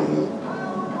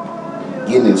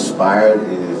 Getting inspired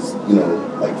is,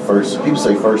 like people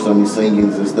say first Sunday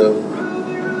singings and stuff.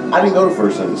 I didn't go to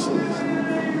first Sunday singings.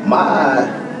 My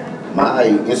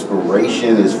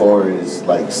inspiration as far as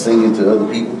like singing to other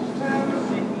people,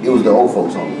 it was the old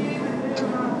folks home.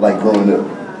 Like growing up.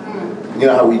 You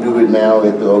know how we do it now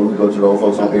we go to the old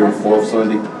folks home every fourth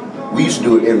Sunday? We used to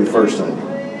do it every first Sunday.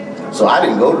 So I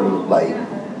didn't go to like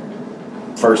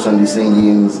first Sunday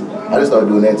singings. I just started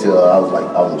doing that till I was like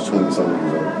almost 20-something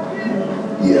years old.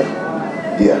 Yeah,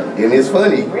 and it's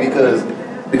funny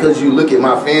because you look at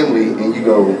my family and you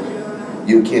go,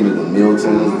 you're kin to the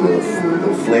Miltons,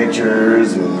 the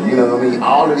Fletchers, and you know what I mean,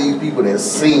 all of these people that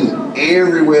sing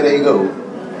everywhere they go.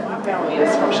 My family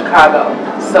is from Chicago,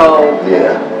 so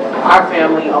our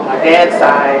family on my dad's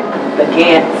side, the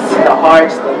Gants, the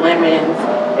Harts, the Lemons,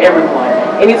 everyone.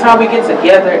 Anytime we get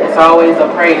together, it's always a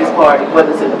praise party,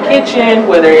 whether it's in the kitchen,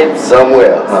 whether it's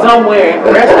somewhere,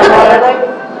 restaurant.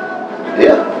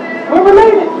 Yeah. We're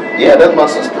related. Yeah, that's my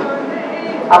sister.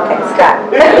 Okay, Scott.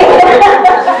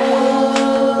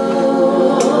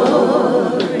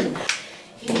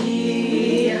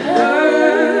 He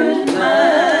heard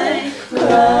my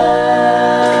cry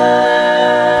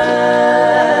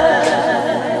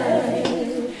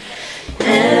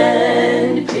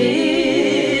and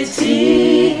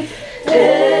pity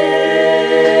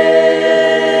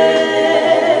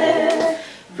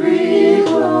every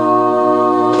groan.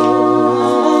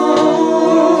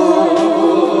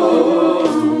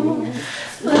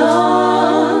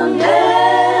 Long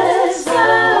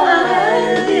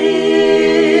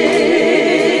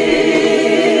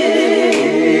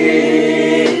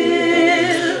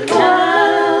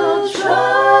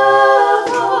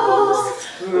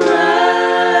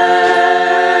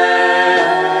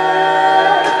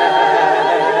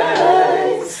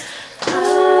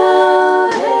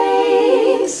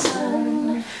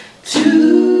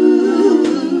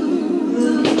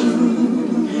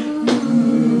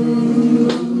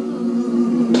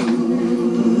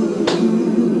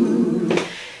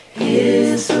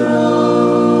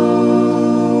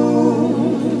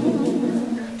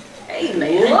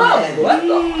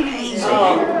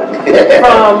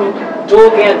From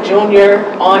Jewel Gant Jr.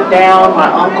 on down,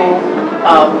 my uncle,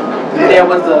 there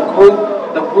was a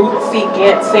group, the Ruth C.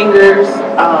 Gant Singers,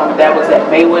 that was at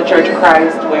Maywood Church of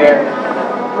Christ, where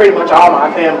pretty much all my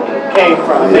family came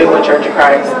from, Maywood Church of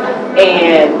Christ.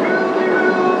 And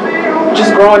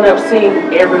just growing up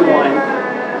seeing everyone.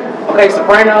 Okay,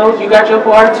 sopranos, you got your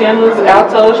part, tenors,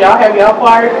 altos, y'all have y'all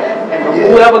part.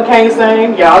 And whoever can't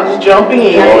sing, y'all just jump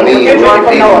in. Jump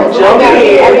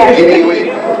in.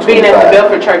 Being at the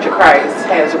Belford Church of Christ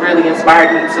has really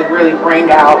inspired me to really bring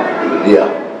out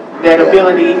that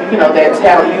ability, you know, that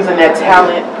talent, using that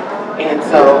talent. And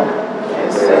so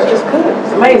it's just good.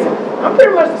 It's amazing. I'm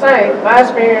pretty much the same. My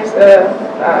experience,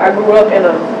 I grew up in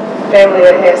a family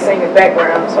that has singing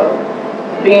background, so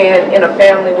being in a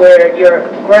family where your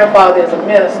grandfather is a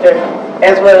minister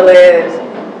as well as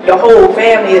your whole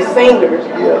family is singers,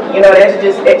 you know, that's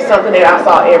just something that I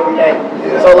saw every day.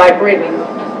 So like Brittany,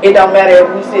 it don't matter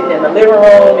if we sitting in the living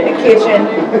room, in the kitchen,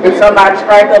 if somebody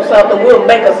strike up something, we'll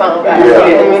make a song out of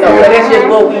it. You know, so that's just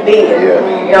what we did.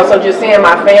 You know, so just seeing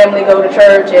my family go to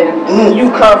church and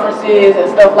youth conferences and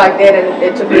stuff like that, and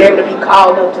to be able to be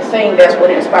called up to sing, that's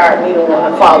what inspired me to want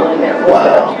to follow in their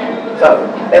footsteps. So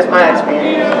that's my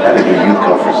experience. I did youth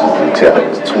conferences until I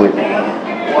was 20.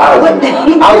 I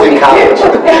was in college.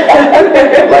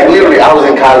 Like literally, I was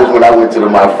in college when I went to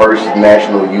my first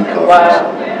national youth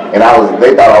conference. And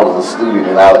they thought I was a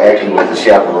student, and I actually was a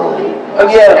chaperone. Oh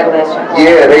yeah.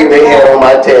 Yeah, they had on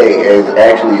my tag as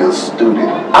actually a student.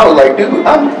 I was like, dude,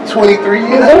 I'm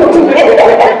 23 years old.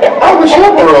 I'm a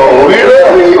chaperone. You know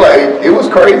what I mean? Like, it was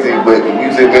crazy. But when we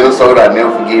was in Minnesota, I'll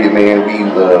never forget it, man.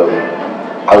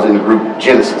 I was in the group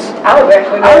Genesis. I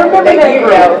remember that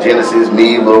group. Genesis,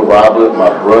 me, Little Robert, my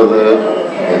brother,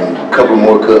 and a couple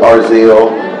more cousins,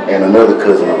 Arzell, and another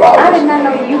cousin of ours. I did not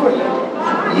know you were.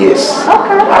 Yes.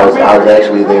 Okay. I was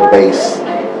actually their bass.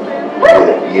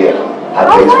 Yeah. I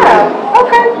bassed with them.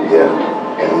 Okay.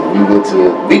 Yeah. And we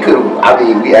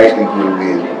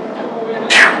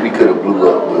could have blew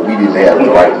up, but we didn't have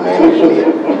the right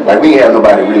management. Like, we didn't have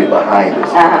nobody really behind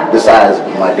us. Besides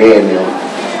my dad and them,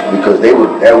 because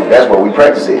that's where we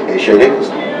practiced at Shea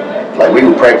Nicholson. Like, we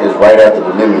would practice right after the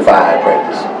Lemon 5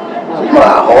 practice. So you know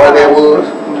how hard that was?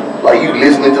 Like, you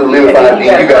listening to the Lemon 5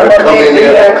 beat, you gotta come in there,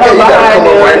 you gotta come up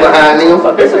right behind them.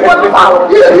 So this is what I'm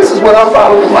following. Yeah, this is what I'm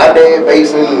following. My dad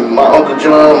basing, my Uncle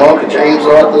John, my Uncle James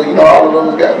Arthur, you know, all of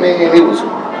those guys, man,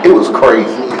 it was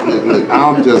crazy. Look,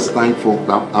 I'm just thankful,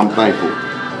 I'm thankful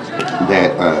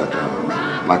that,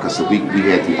 like I said, we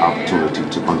had the opportunity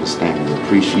to understand the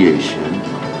appreciation,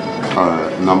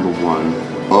 number one,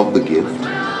 of the gift.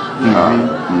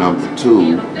 Number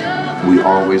two, we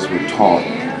always were taught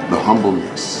the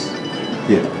humbleness.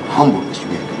 Humbleness. You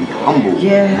have to be humble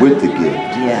with the gift.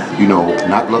 You know,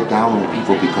 not look down on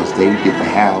people because they didn't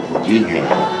have what we had.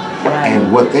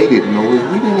 And what they didn't know is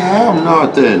we didn't have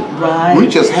nothing. We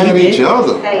just had each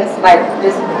other. It's like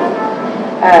just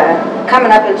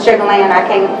coming up in Sugar Land. I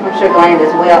came from Sugar Land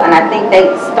as well, and I think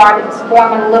they started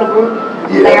forming a little group.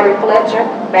 Larry Fletcher,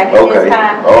 back in his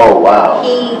time. Oh, wow.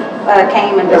 He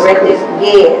came and directed,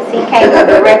 he came and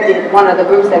directed one of the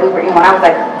groups that we were in when I was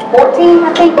like 14,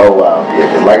 I think. Oh, wow.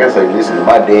 Yeah, because like I say, listen,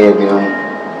 my dad and them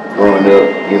growing up,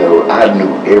 you know, I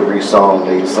knew every song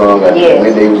they sung. I knew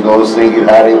when they was going to sing it,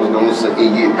 how they was going to sing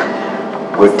it.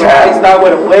 With time. Start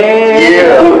with a way.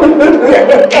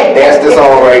 That's the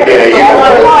song right there. You know?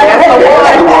 That's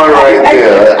the one right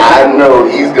there. I know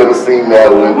he's going to sing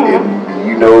that one. And,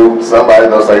 you know, somebody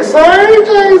gonna say, "Sorry,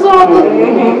 James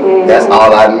Arthur." That's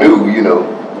all I knew, you know.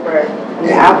 Right.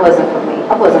 Yeah, I wasn't for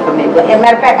me. But as a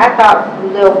matter of fact, I thought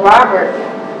Lil Robert,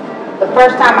 the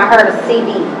first time I heard a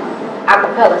CD,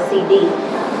 acapella CD,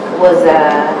 was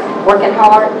Working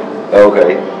Hard.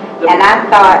 Okay. And I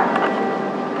thought,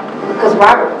 because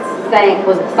Robert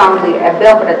was the song leader at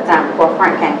Belford at the time before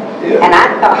Frank came. And I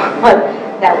thought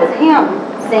that was him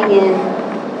singing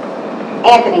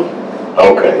Anthony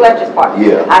Fletcher's part.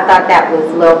 I thought that was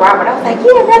Lil Robert. I was like,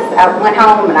 I went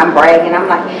home and I'm bragging. I'm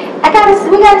like, we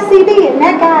got a CD, and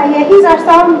that guy, he's our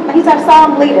song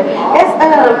leader. That's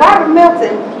Robert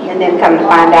Milton. And then come to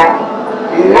find out,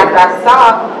 after I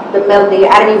saw the melody,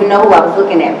 I didn't even know who I was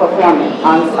looking at performing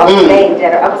on stage.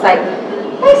 I was like,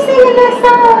 they singing that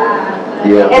song.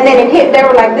 And then it hit, they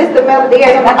were like, this the melody,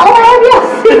 and I'm like, oh, I have your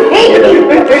CD.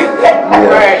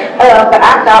 But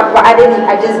I thought, I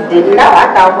just didn't know. I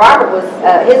thought Robert was,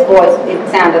 his voice, it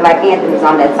sounded like Anthony was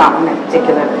on that song, on that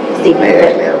particular CD.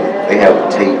 They have a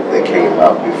tape that came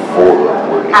out before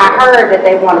Working I heard that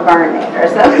they want to burn that or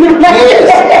something.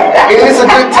 Yes, and it's a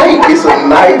good tape. It's a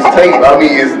nice tape. I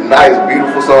mean, it's nice,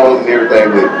 beautiful songs and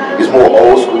everything, but it's more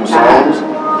old school songs.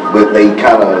 But they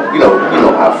kind of, you know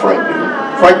how Frank do.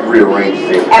 Frank rearranges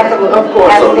everything. Absolutely, of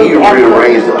course. So he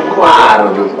rearranged a lot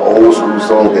of them old school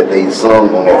songs that they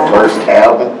sung on that first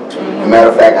album. As a matter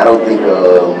of fact, I don't think,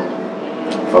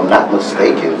 if I'm not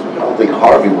mistaken, I don't think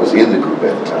Harvey was in the group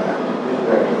at the time.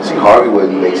 See, Harvey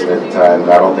wasn't basing at the time,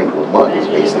 and I don't think Lamont was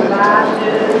basing at the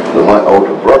time. Lamont's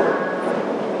older brother,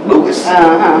 Lewis,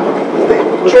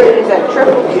 was there. Is that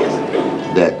triple? Yes.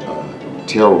 That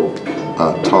Terrell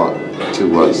taught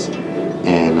to us,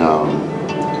 and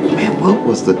man, what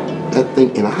was that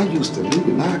thing? And I used to lead it.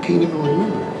 Now I can't even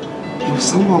remember. It was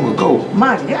so long ago.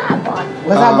 My God, boy.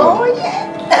 Was I born yet?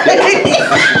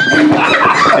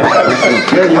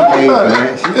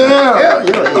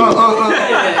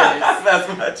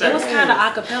 It was kind of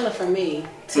acapella for me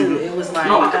too. It was like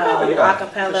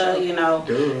acapella, you know.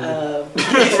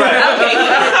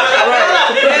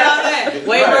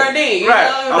 Way Burney, you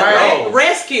know,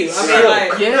 rescue. I mean,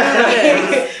 like,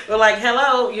 we're like,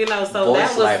 hello, you know. So Voice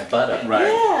that was like butter. Right.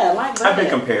 Yeah, like butter. I've been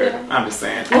compared. I'm just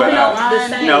saying. Well, But, the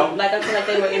same. Like I feel like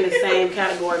they were in the same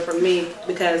category for me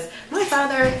because my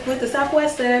father went to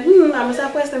Southwestern. I'm a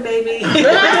Southwestern baby.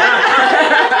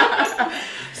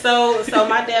 So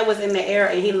my dad was in the era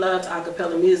and he loved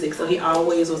acapella music. So he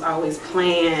was always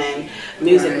playing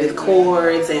music with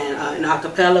chords and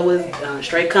acapella was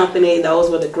Straight Company. Those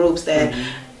were the groups that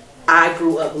I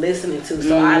grew up listening to.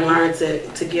 So I learned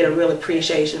to get a real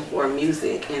appreciation for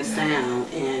music and sound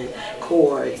and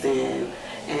chords and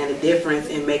the difference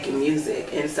in making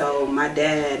music. And so my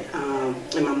dad and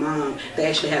my mom, they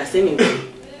actually had a singing group.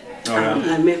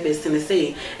 In Memphis,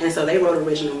 Tennessee, and so they wrote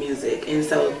original music, and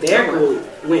so their group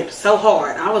went so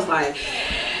hard. I was like,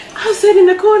 I'm sitting in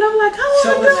the corner, I'm like, oh,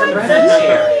 so it's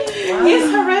hereditary. It's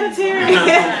hereditary.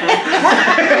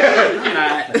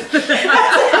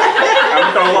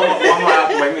 I'm throwing one more out.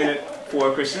 Wait a minute.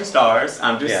 For Christian Stars,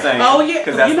 I'm just saying. Oh yeah,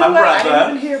 because that's you know my what? brother. I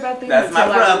didn't even hear about them. That's my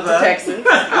brother. Texas.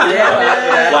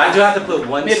 Well, I do have to put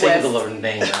one Midwest. singular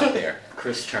name out there,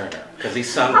 Chris Turner, because he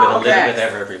sung with a little bit of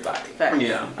everybody.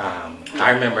 Yeah. I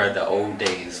remember the old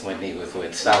days when he was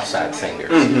with Southside Singers.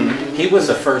 He was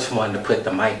the first one to put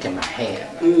the mic in my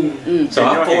hand. So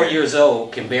I'm 4 years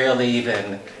old, can barely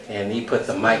even, and he put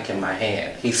the mic in my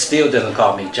hand. He still doesn't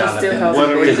call me Jonathan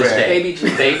to this day. Baby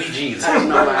Jesus. Baby Jesus. I don't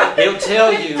know why. He'll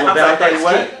tell you about that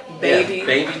kid. Baby.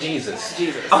 Baby Jesus.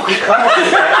 Jesus. Oh, he called me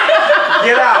that.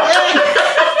 Get out.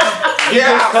 He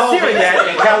just called me that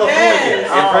in California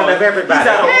in front of everybody.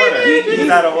 He's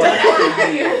out of order.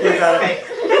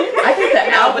 I think the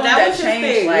album that that was his changed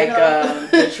thing, like you know?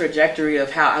 the trajectory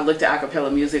of how I looked at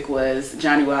acapella music was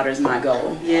Johnny Wilder's "My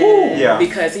Goal." Yeah.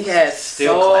 Because he had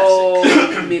so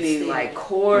many like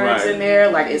chords in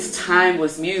there, like it's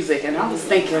timeless music, and I was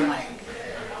thinking like,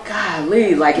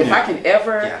 golly, like if I can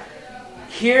ever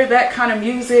hear that kind of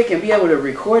music and be able to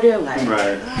record it, like,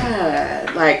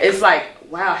 like it's like,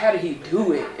 wow, how did he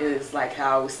do it? Is like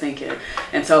how I was thinking.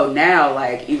 And so now,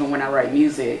 like even when I write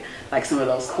music, like some of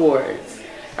those chords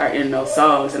are in those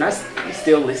songs, and I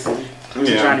still listen to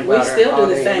Johnny Wilder. We still do all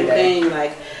the day, same every day. thing,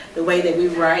 like the way that we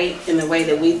write and the way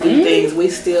that we do things. We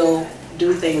still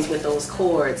do things with those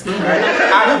chords. But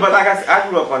like I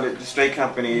grew up on the Straight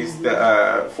Companies,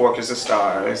 the Fortress of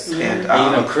Stars, and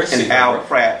Al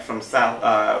Pratt from from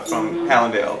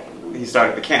Hallandale. He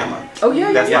started the Camera. Oh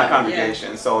yeah, that's my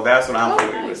congregation. So that's what I'm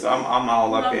familiar with. So I'm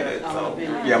all up in it. So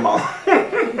yeah, I'm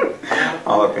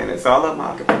all up in it. So I love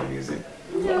my acapella music.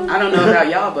 I don't know about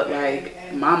y'all, but like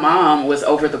my mom was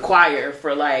over the choir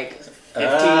for like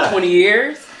 15, 20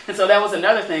 years. And so that was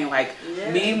another thing. Like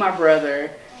me, my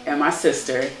brother, and my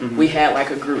sister, we had like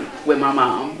a group with my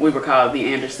mom. We were called the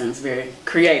Andersons. Very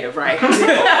creative, right? Just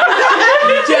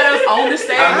on the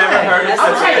stage. I've never heard of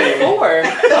such a thing.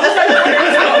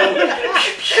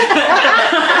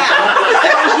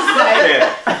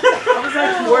 I was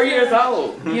like 4 years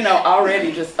old, you know,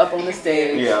 already just up on the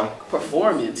stage,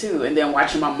 performing too, and then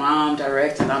watching my mom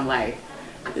direct, and I'm like,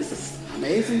 this is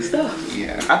amazing stuff.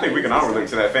 Yeah, I think we can all relate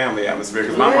to that family atmosphere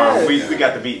because my mom, we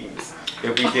got the beatings.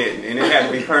 If we didn't, and it had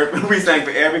to be perfect. We sang for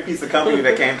every piece of company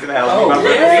that came to the house.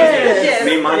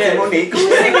 Me, Monty, and Monique.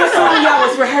 Y'all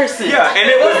was rehearsing. Yeah, and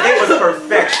it was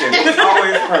perfection. It was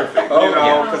always perfect, you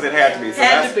know, because it had to be. So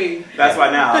that's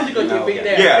why now. You're gonna get beat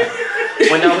there. Yeah.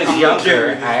 When I was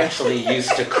younger, I actually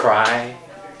used to cry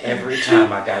every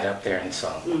time I got up there and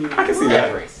sung. I can see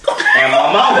that. And my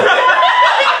mama.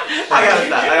 I gotta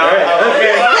stop.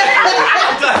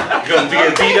 Gonna be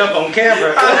beat up on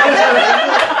camera.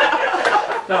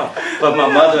 No, but my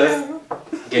mother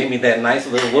gave me that nice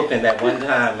little whooping that one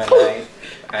time, and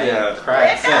I ain't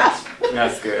cried since.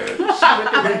 That's good.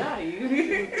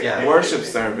 Yeah. Worship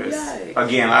service.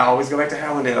 Again, I always go back to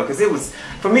Hallandale because it was,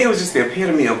 for me, it was just the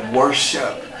epitome of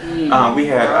worship. We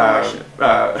had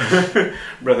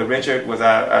Brother Richard was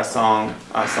our song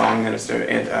minister,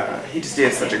 and he just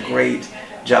did such a great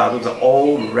job. It was an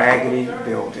old raggedy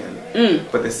building,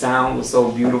 but the sound was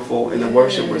so beautiful, and the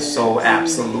worship was so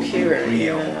absolutely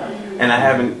real. And I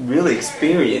haven't really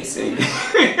experienced it,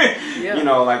 you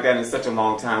know, like that in such a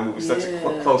long time. We were such a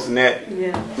close knit,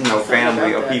 you know,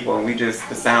 family of people, and the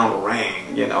sound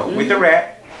rang, you know, with the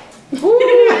rat. With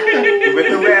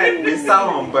the rat, we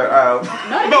saw him, but he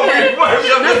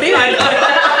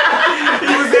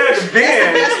was there at the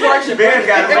Ben. Ben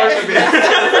got to worship it.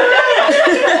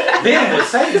 Ben was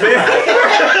saying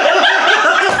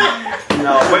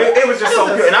No, but it was just so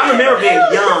good, and I remember being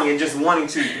young and just wanting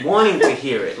to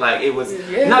hear it. Like it was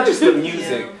not just the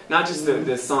music, not just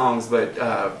the songs, but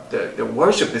the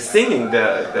worship, the singing,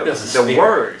 the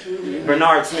word.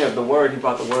 Bernard Smith, the word, he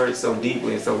brought the word so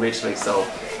deeply and so richly. So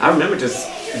I remember just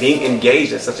being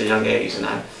engaged at such a young age, and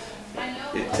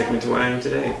it took me to where I am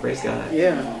today. Praise God.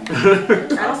 Yeah.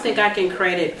 I don't think I can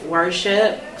credit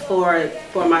worship for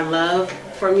my love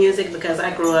for music because I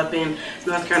grew up in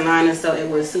North Carolina, so it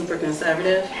was super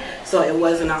conservative. So it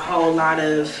wasn't a whole lot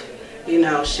of, you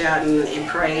know, shouting and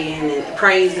praying and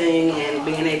praising and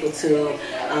being able to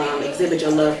exhibit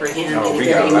your love for Him in a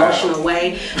very emotional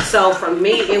way. So for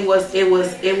me, it was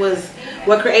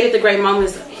what created the great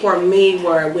moments for me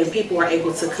were when people were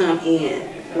able to come in.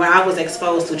 When I was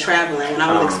exposed to traveling, when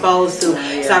I was exposed to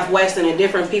Southwestern and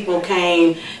different people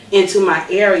came into my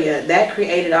area, that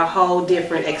created a whole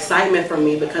different excitement for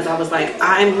me because I was like,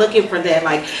 I'm looking for that.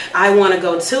 Like, I want to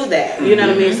go to that. You know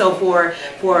what I mean? So for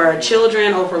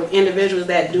children or for individuals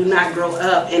that do not grow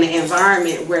up in an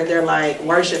environment where they're like,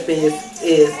 worship is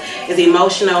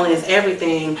emotional and is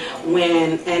everything,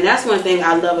 and that's one thing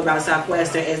I love about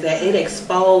Southwestern is that it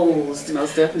exposed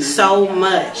so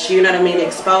much. You know what I mean?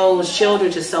 Exposed children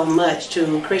to so much,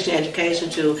 to Christian education,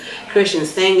 to Christian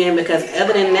singing, because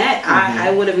other than that,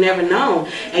 I would have never known.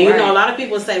 And you know, a lot of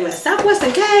people say, when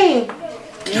Southwestern came,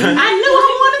 I knew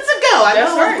I wanted to go. I know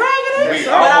I was bragging it,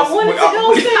 but I wanted to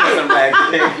go sing.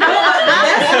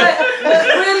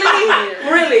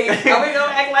 Really? Are we going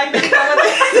to act like that?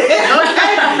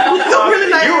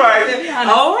 You're right.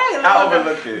 All right. I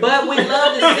overlooked it. But we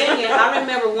love the singing. I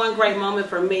remember one great moment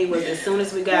for me was as soon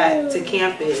as we got to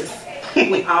campus,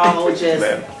 we all just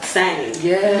sang.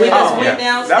 Yeah. We just went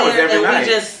downstairs and we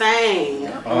just sang.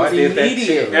 Oh, I did that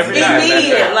too.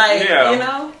 Immediate, like, you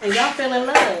know, and y'all fell in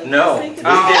love. No.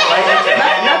 Not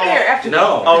there after.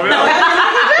 No. Oh, really?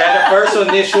 That first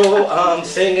initial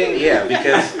singing, yeah,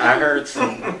 because I heard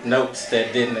some notes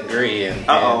that didn't agree, and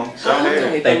so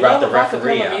they brought the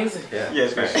referee out. Yeah.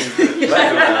 Yes,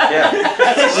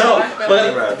 No,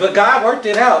 but God worked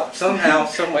it out somehow,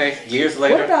 some way, years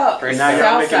later. What about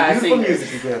Southside Singers?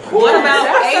 What about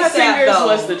Southside Singers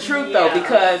though? was the truth though,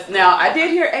 because now I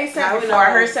did hear ASAP before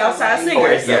I heard Southside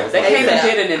Singers. They came and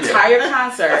did an entire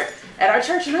concert at our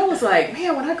church, and I was like,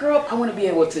 man, when I grow up, I want to be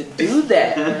able to do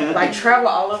that. Like travel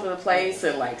all over the place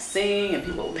and like sing, and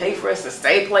people pay for us to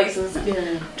stay places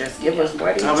and just give us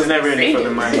money. I was never in it for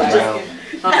the money. Like,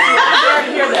 I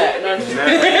hear that.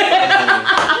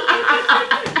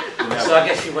 So I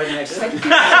guess you were next.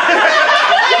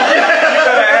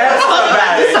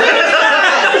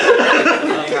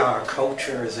 How our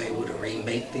culture is able to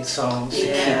remake these songs to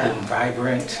keep them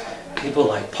vibrant. People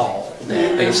like Paul,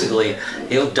 that basically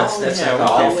he'll dust that stuff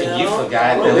off and you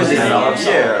forgot there was any other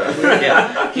song.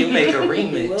 Yeah, he'll make a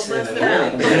remix in a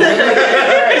minute.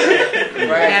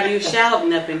 Have you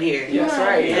shouting up in here? That's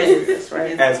right. That's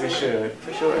right. As we should.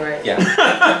 For sure. Right. Yeah.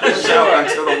 Shout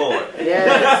unto the Lord.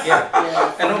 Yes.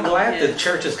 Yeah. And I'm glad the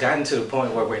church has gotten to the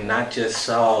point where we're not just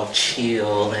all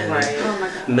chill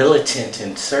and militant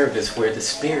in service, where the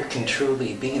Spirit can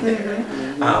truly be there.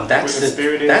 That's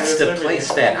the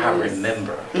place that I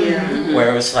remember,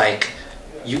 where it's like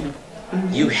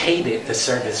you hated the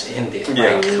service ended.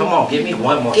 Like, come on, give me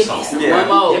one more song. One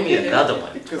more. Give me another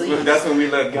one. Because that's when we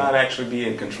let God actually be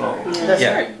in control. That's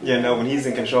right. You know, when He's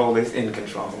in control, He's in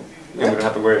control. And we don't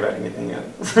have to worry about anything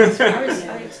else.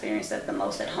 I experienced that the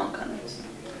most at homecomings.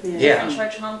 Yeah.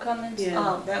 Church homecomings.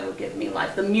 Oh, that would give me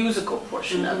like the musical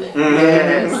portion of it.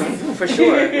 Yes, for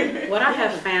sure. What I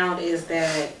have found is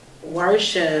that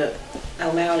worship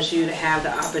allows you to have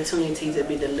the opportunity to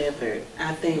be delivered.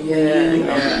 I think Yeah. when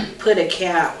you put a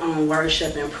cap on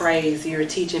worship and praise, you're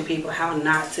teaching people how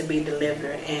not to be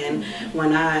delivered. And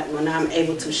when I'm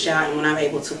able to shout and when I'm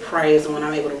able to praise and when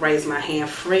I'm able to raise my hand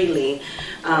freely,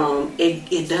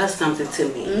 it does something to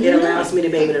me. It allows me to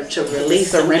be able to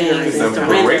release some things and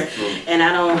surrender. And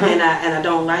I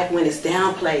don't like when it's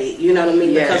downplayed. You know what I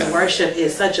mean? Because worship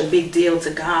is such a big deal to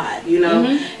God. You know,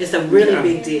 it's a really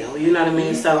big deal. You know what I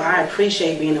mean? So I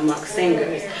appreciate being amongst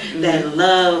singers that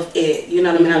love it. You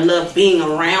know what I mean? I love being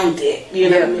around it. You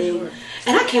know what I mean?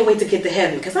 And I can't wait to get to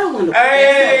heaven because I want to.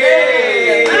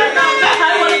 Hey!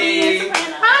 I want to be in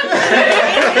soprano.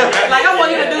 Like I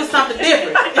want you to do something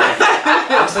different.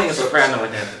 I'm singing soprano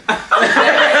in heaven.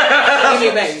 Give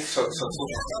me bass.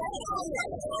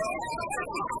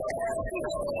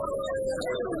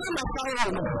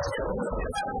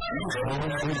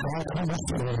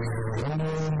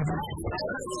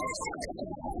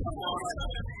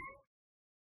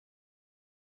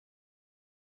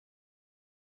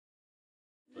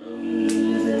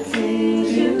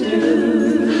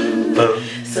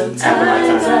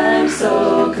 Sometimes I'm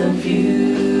so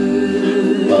confused,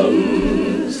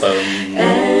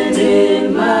 and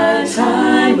in my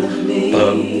time of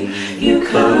need, you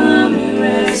come and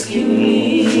rescue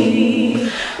me.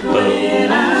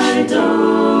 When I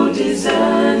don't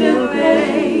deserve your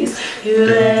grace, you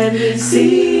let me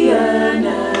see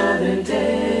another day.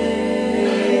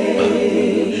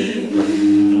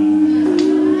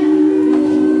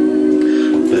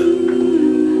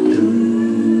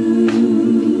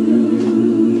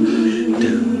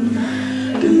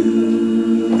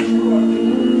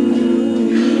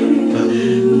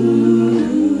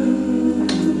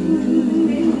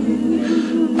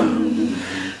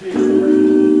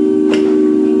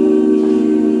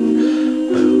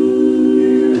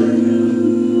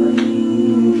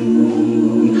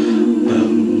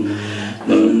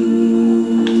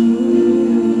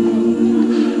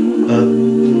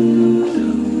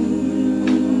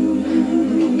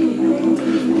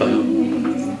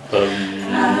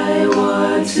 I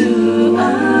want to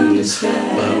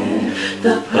understand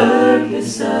the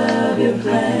purpose of your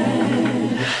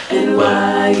plan and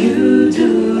why you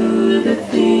do the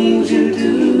things you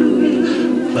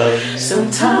do.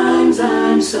 Sometimes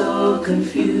I'm so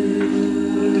confused,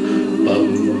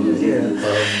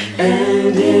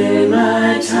 and in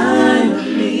my time of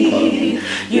need,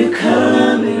 you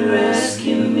come and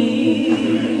rescue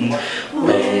me.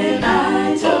 When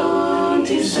I don't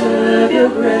deserve your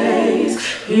grace,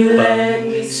 you let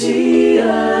me see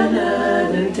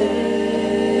another day.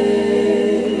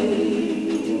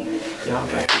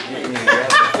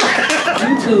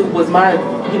 YouTube was my,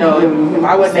 if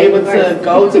I wasn't able to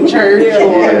go to church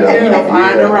or,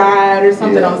 find a ride or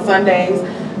something on Sundays,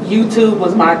 YouTube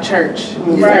was my church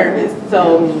service.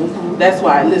 So that's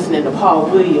why listening to Paul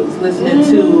Williams, listening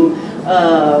to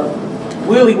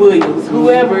Willie Williams,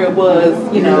 whoever it was,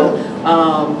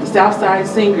 the Southside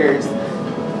Singers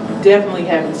definitely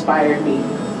have inspired me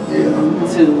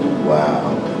to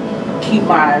keep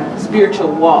my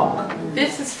spiritual walk.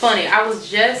 This is funny.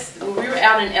 When we were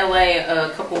out in LA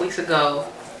a couple weeks ago,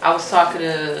 I was talking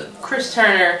to Chris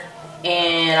Turner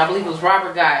and I believe it was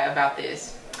Robert Guy about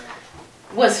this.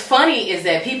 What's funny is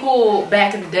that people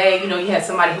back in the day, you had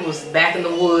somebody who was back in the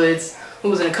woods, who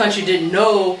was in the country, didn't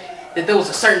know that there was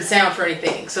a certain sound for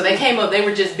anything. So they came up, they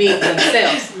were just being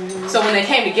themselves. So when they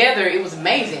came together, it was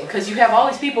amazing because you have all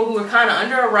these people who were kind of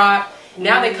under a rock.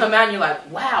 Now they come out and you're like,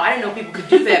 wow, I didn't know people could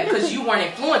do that because you weren't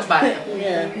influenced by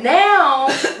them. Now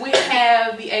we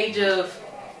have the age of,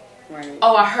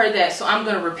 oh, I heard that, so I'm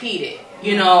going to repeat it.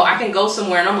 I can go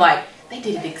somewhere and I'm like, they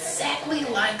did it exactly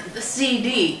like the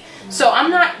CD. So I'm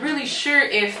not really sure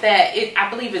if I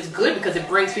believe it's good because it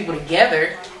brings people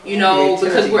together,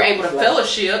 because we're able to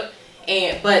fellowship.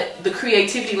 But the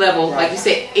creativity level, like you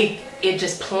said, it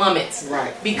just plummets.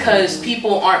 Because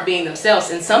people aren't being themselves.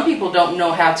 And some people don't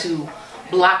know how to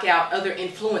block out other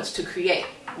influence to create.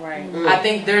 I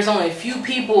think there's only a few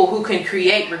people who can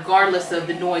create regardless of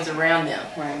the noise around them.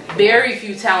 Very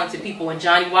few talented people. And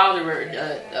Johnny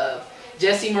Wilder,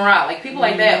 Jesse Morale, like people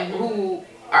like that who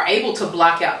are able to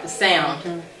block out the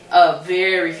sound.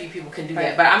 Very few people can do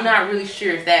that. But I'm not really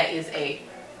sure if that is a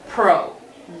pro.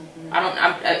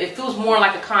 It feels more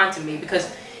like a con to me because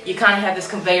you kind of have this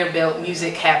conveyor belt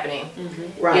music happening.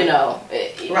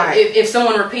 If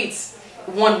someone repeats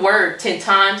one word 10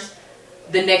 times,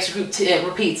 the next group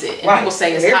repeats it, and people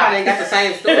say it's hot. Everybody ain't got the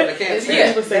same story. They can't say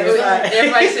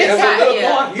Everybody says it's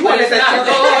hot. You want to say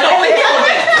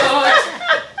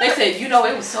They said,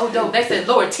 it was so dope. They said,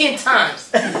 Lord, 10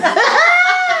 times.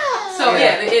 So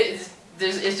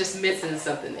it's just missing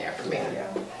something there for me.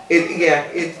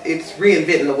 It's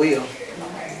reinventing the wheel.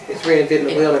 It's reinventing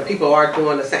the wheel, and people are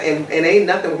doing the same. And ain't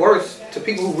nothing worse to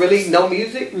people who really know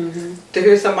music to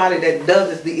hear somebody that does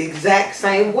it the exact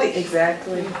same way.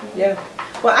 Exactly. Yeah.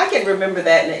 Well, I can remember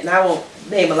that, and I won't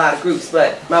name a lot of groups,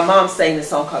 but my mom sang this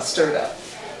song called "Stirred Up,"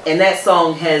 and that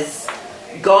song has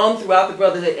gone throughout the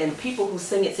brotherhood, and people who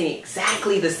sing it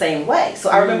exactly the same way. So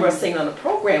I remember us singing on a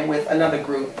program with another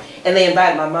group, and they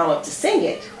invited my mom up to sing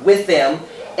it with them,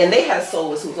 and they had a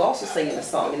soloist who was also singing the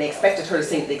song, and they expected her to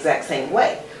sing it the exact same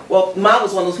way. Well, Mom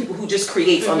was one of those people who just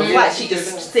creates on the fly. She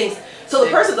just sings. So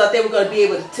the person thought they were going to be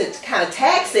able to kind of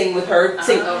tag sing with her,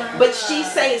 sing, but she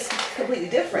sings completely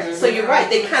different. So you're right.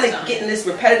 They kind of get in this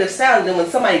repetitive sound, and then when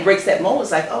somebody breaks that mold,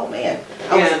 it's like, oh man,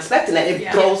 I wasn't expecting that.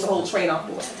 It throws the whole train off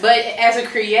board. But as a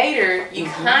creator, you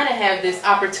kind of have this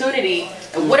opportunity.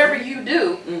 Whatever you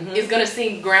do is going to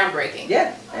seem groundbreaking.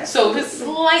 Yeah. So if it's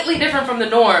slightly different from the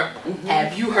norm,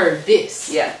 have you heard this?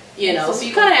 Yeah. You know, so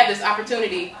you kind of have this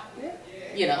opportunity,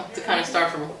 you know, to kind of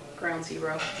start from ground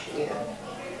zero. Yeah.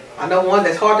 I know one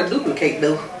that's hard to duplicate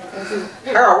though.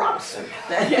 Harold Robinson.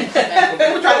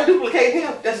 People try to duplicate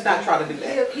him. Let's not try to do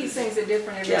that. He sings it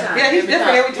different every time. Yeah, he's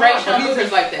different every time. Ray Sean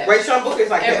Booker's like that. Ray Sean Booker's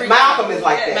like that. Malcolm is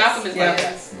like that. Malcolm is like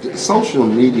that. Social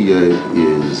media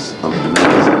is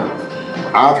amazing.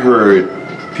 I've heard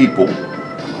people,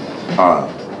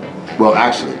 well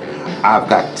actually, I've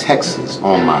got texts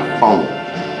on my phone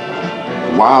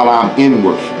while I'm in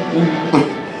worship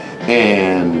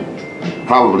and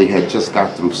probably had just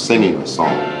got through singing a song,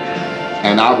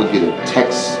 and I would get a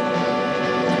text,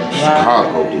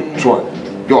 Chicago, Detroit,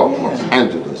 New York, Los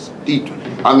Angeles, Detroit.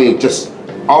 I mean, just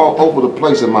all over the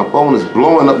place, and my phone is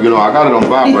blowing up. You know, I got it on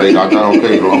vibrate. I got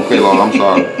okay, Lord, I'm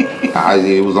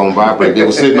sorry. It was on vibrate. They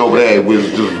were sitting over there. It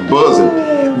was just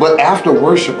buzzing. But after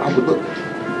worship, I would look,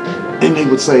 and they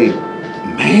would say,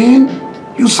 "Man,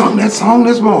 you sung that song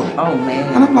this morning." Oh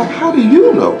man! And I'm like, "How do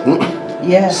you know?"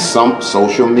 Yeah. Some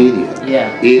social media.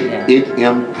 Yeah. It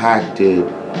impacted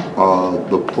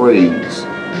the praise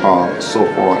so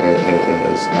far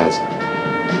as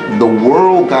the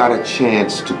world got a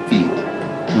chance to feel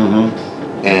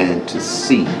and to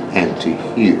see and to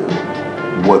hear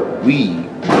what we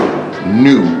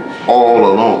knew all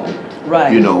along.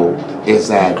 Right. You know, is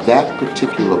that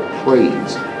particular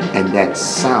praise and that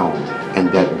sound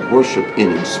and that worship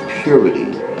in its purity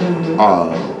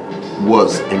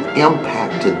was an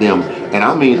impact to them. And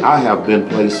I mean, I have been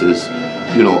places,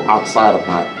 you know, outside of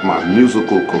my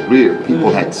musical career. People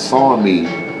had saw me,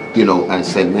 you know, and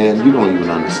said, "Man, you don't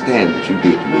even understand what you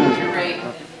did to me." Right.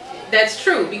 That's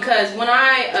true, because when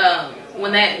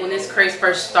when this craze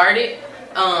first started,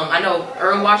 I know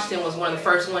Earl Washington was one of the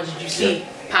first ones that you see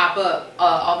pop up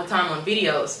all the time on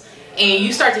videos, and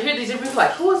you start to hear these people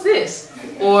like, "Who is this?"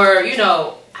 Or, you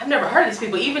know, I've never heard of these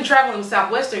people. Even traveling with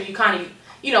Southwestern, you kind of,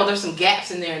 you know, there's some gaps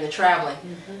in there in the traveling.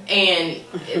 And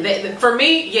for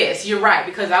me, yes, you're right,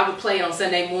 because I would play it on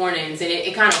Sunday mornings, and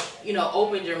it kind of, you know,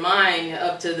 opened your mind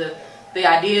up to the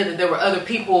idea that there were other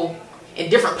people in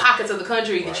different pockets of the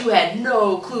country that you had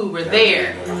no clue were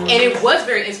there. And it was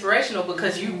very inspirational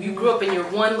because you grew up in your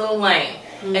one little lane.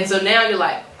 And so now you're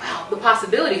like, wow, the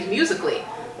possibilities musically.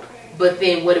 But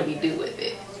then what do we do with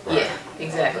it? Yeah,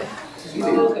 exactly.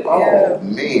 Oh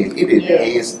man, it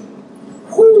enhanced.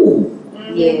 Whoo!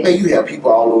 Yeah. Man, you have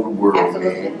people all over the world,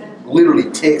 man. Literally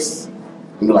texts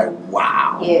and be like,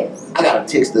 wow. Yes. I got a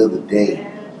text the other day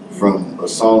from a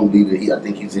song leader. I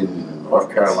think he's in North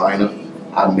Carolina.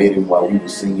 I met him while we were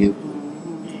singing.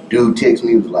 Dude texted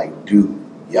me, was like, "Dude,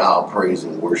 y'all praise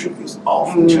and worship is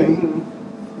off the chain."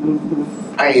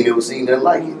 I ain't never seen nothing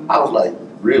like it. I was like,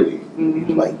 really? He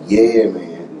was like, yeah,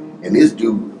 man. And this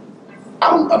dude,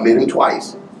 I met him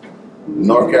twice.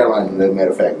 North Carolina, as a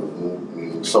matter of fact,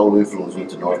 Soul Influence went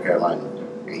to North Carolina,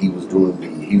 and he was over the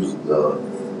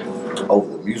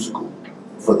musical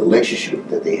for the lectureship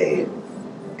that they had.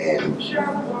 And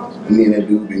me and that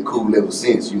dude been cool ever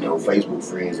since, you know, Facebook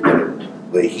friends or whatever.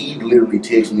 But he literally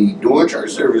texted me during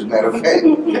church service, matter of fact. He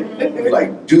was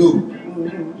like,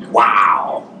 "Dude,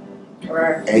 wow."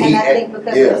 Right. And I think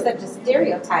because there's such a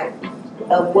stereotype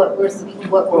of what we're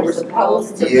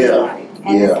supposed to be.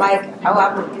 And it's like, oh,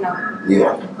 I would, you know,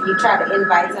 you try to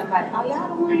invite somebody, oh, y'all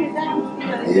don't want to down,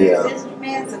 you know,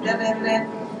 instruments and da-da-da-da.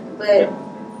 But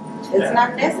it's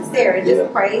not necessary.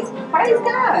 Just praise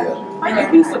God. And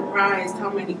you'd be surprised how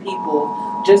many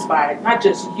people, just by not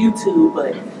just YouTube,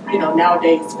 but you know,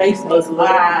 nowadays Facebook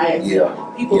Live,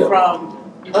 people from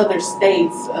other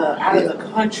states out of the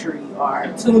country are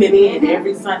tuning in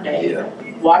every Sunday,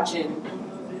 watching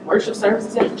worship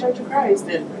services at the Church of Christ,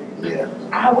 and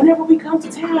whenever we come to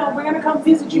town, we're gonna come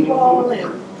visit you all,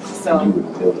 and so You would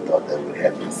have never thought that would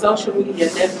happen. social media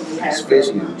definitely has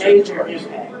Especially a in the major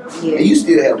impact. And you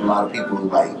still have a lot of people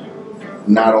like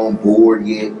not on board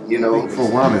yet, you know. For a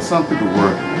while, there, some people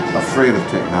were afraid of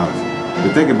technology.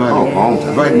 But think about it.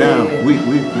 Right now, we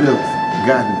have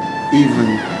gotten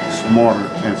even smarter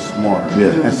and smarter.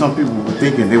 Yeah. And some people were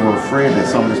thinking they were afraid that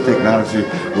some of this technology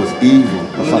was evil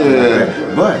or something like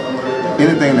that. But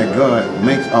anything that God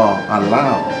makes or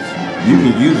allows, you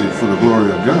can use it for the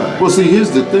glory of God. Well, see, here's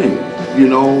the thing. You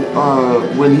know,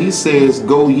 when he says,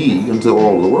 go ye into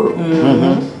all the world,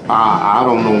 I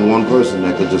don't know one person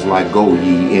that could just like go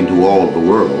ye into all the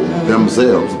world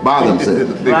themselves, by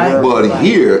themselves. But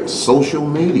here, social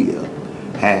media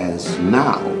has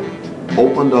now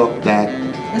opened up that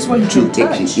That's where you can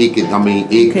touch. It can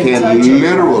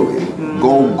literally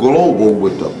go global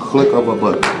with the click of a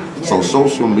button. So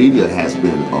social media has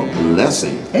been a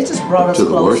blessing. It just brought us to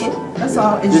the closer. worship. That's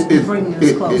all. It's just bringing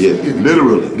us closer. It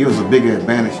literally gives a bigger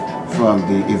advantage from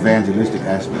the evangelistic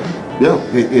aspect. Yeah.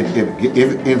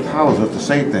 It empowers us to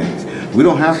say things. We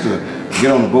don't have to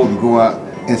get on the boat and go out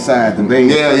inside the bay.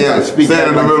 And speak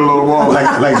stand in the middle of the water.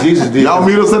 Like Jesus did. Y'all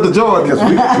meet us at the Jordan. Because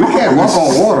we can't walk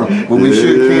on water, but we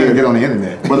sure can get on the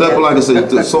internet. But that, like I said,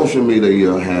 the social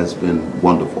media has been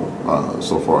wonderful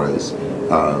so far as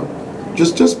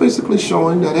just basically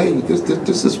showing that, hey,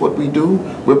 this is what we do.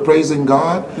 We're praising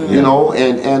God, you know,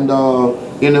 and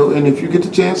if you get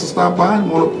the chance to stop by and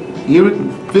want to hear it,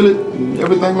 feel it,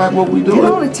 everything like what we do. It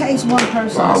only takes one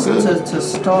person to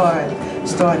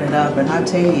start it up, and I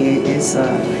tell you, it's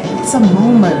a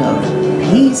moment of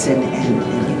peace, and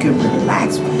you can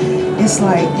relax. It's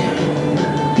like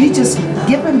you just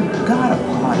giving God a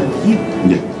part of you.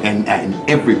 Yeah, and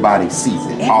everybody sees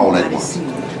it all at once.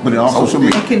 But it also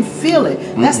they can feel it.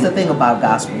 That's the thing about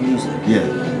gospel music. Yeah,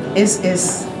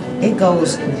 it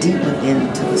goes deep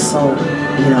into the soul.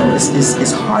 You know,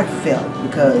 it's heartfelt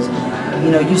because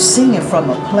you know you sing it from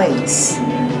a place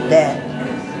that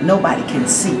nobody can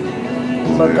see.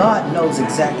 But God knows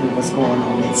exactly what's going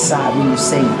on inside when you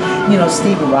sing. You know,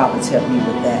 Stevie Roberts helped me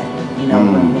with that. You know,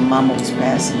 when Mama was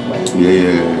passing away.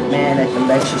 Man, at the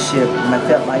lectureship, I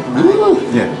felt like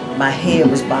my head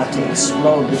was about to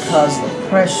explode because the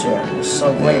pressure was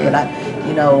so great. But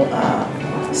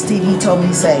Steve, he told me,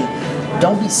 he said,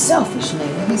 don't be selfish,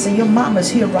 man. He said, your mama's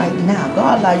here right now.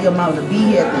 God allowed your mama to be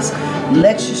here at this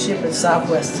lectureship at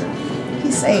Southwestern.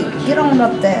 He said, get on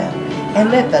up there and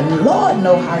let the Lord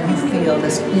know how you feel, on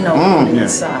the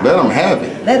inside. Let him have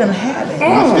it. Let him have it.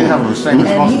 And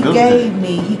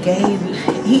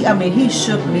he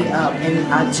shook me up, and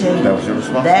I tell you,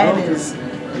 that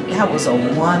was a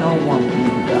one-on-one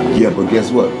with God. Yeah, but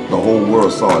guess what? The whole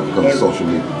world saw it because of social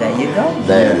media. There you go.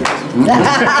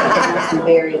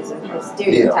 Barriers and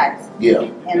stereotypes. Yeah.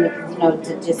 And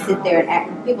to just sit there and act,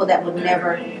 people that would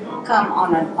never come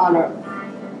on a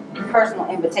personal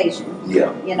invitation.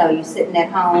 Yeah. You know, you sitting at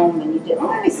home and you just,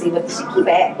 let me see what she keep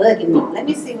bugging me. Let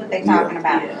me see what they're talking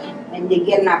about. And you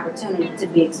get an opportunity to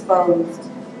be exposed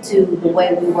to the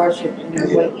way we worship and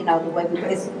the way, the way we,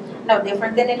 it's no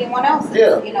different than anyone else.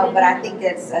 But I think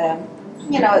it's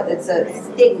it's a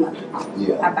stigma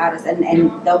about us, and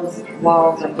those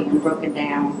walls are being broken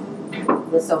down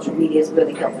with social media. Is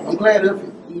really helping. I'm glad of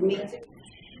it. You need to.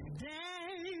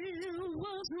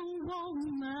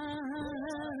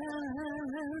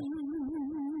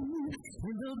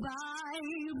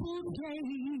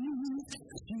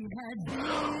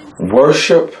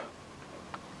 Worship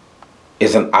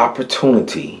is an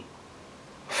opportunity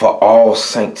for all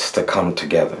saints to come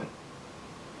together.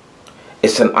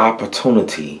 It's an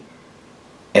opportunity,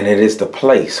 and it is the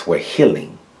place where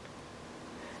healing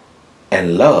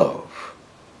and love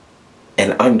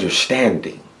and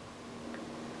understanding,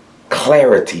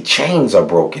 clarity, chains are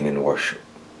broken in worship.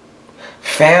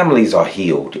 Families are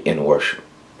healed in worship.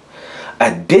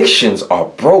 Addictions are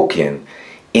broken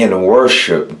in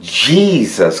worship.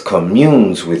 Jesus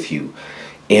communes with you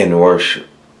in worship.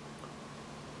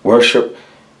 Worship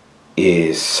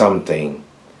is something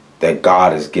that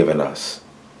God has given us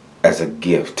as a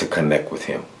gift to connect with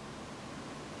Him.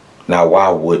 Now, why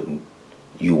wouldn't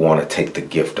you want to take the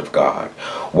gift of God?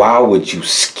 Why would you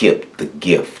skip the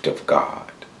gift of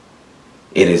God?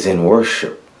 It is in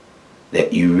worship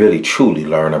that you really truly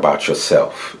learn about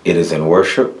yourself. It is in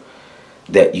worship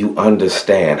that you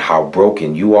understand how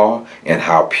broken you are and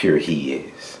how pure He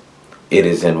is. It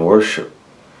is in worship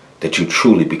that you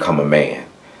truly become a man,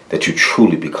 that you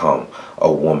truly become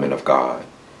a woman of God.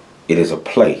 It is a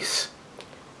place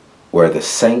where the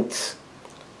saints,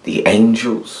 the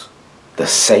angels, the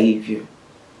Savior,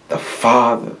 the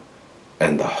Father,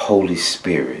 and the Holy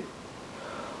Spirit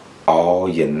all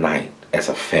unite as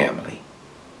a family,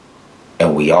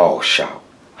 and we all shout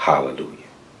hallelujah.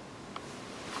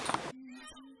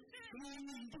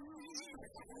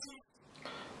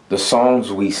 The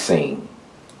songs we sing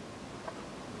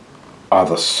are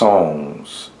the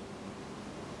songs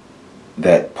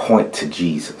that point to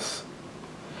Jesus.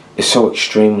 It's so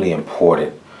extremely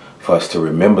important for us to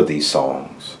remember these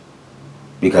songs,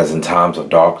 because in times of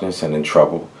darkness and in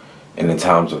trouble, and in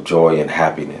times of joy and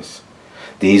happiness,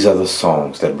 these are the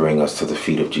songs that bring us to the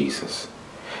feet of Jesus.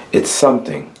 It's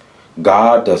something.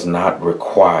 God does not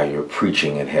require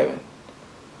preaching in heaven,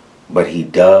 but He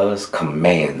does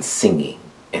command singing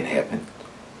in heaven.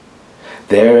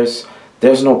 There's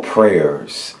no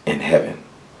prayers in heaven,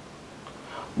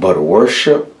 but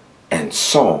worship and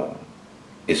song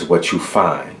is what you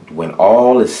find when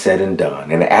all is said and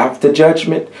done. And after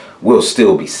judgment, we'll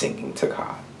still be singing to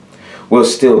God. We'll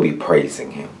still be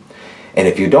praising Him. And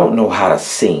if you don't know how to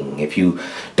sing, if you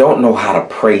don't know how to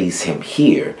praise Him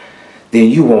here, then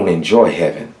you won't enjoy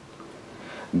heaven.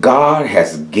 God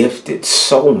has gifted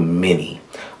so many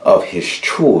of His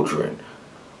children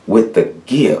with the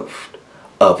gift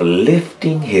of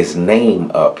lifting His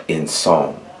name up in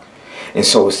song. And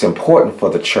so it's important for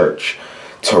the church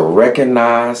to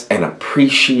recognize and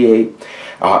appreciate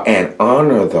and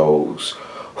honor those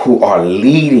who are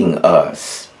leading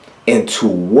us into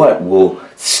what will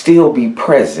still be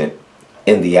present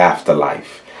in the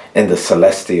afterlife, in the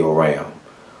celestial realm.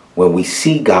 When we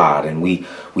see God and we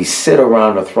sit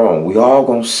around the throne, we all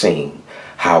gonna sing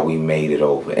how we made it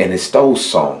over. And it's those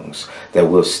songs that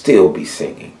we'll still be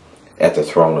singing at the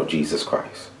throne of Jesus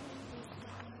Christ.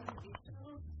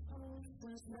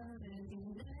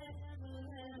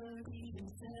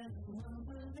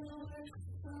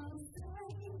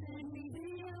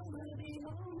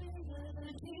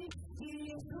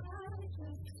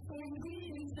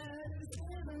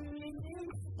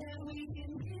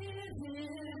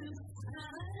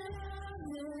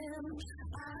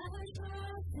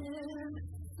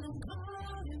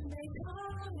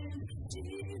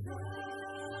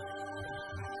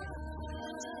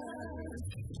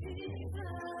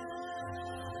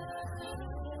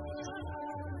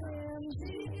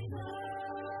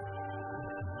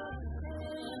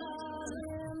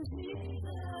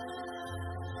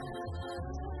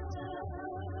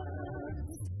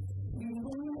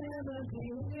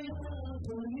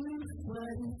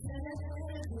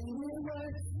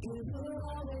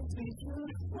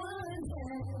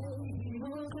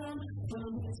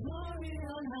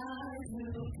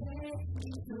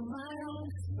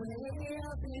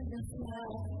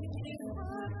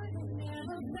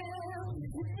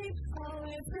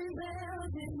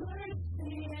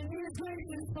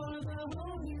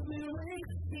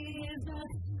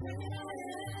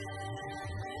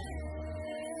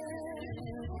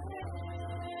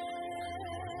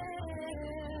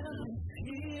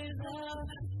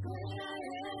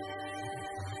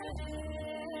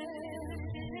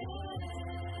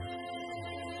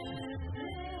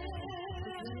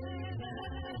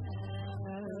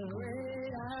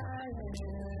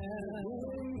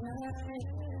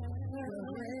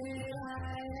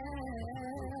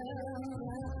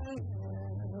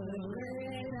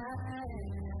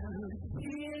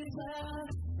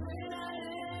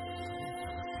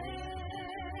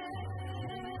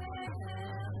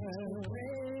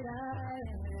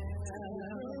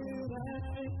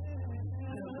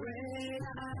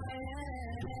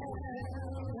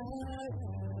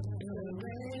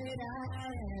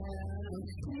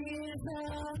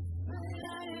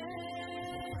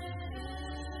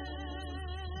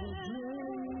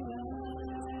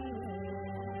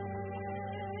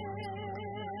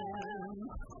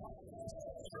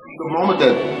 The moment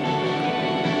that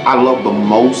I love the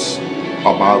most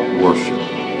about worship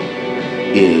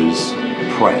is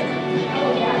prayer.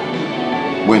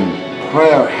 When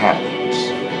prayer happens,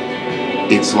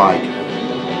 it's like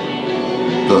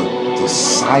the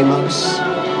silence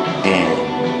and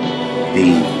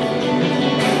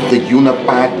the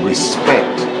unified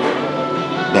respect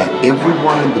that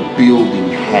everyone in the building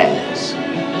has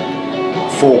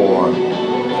for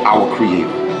our Creator.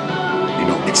 You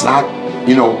know, it's not,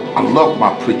 you know, I love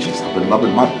my preachers. I've been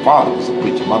loving, my father was a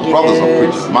preacher, my brothers are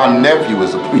preachers, my nephew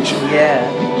is a preacher. Yeah.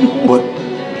 But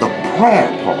the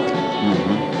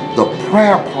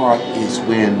prayer part is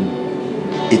when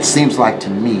it seems like to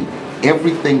me,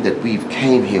 everything that we've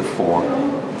came here for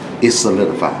is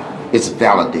solidified. It's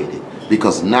validated,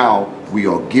 because now we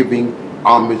are giving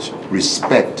homage,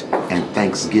 respect, and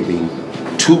thanksgiving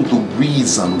to the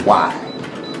reason why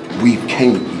we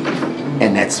came here,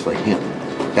 and that's for Him.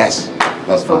 That's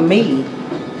For me,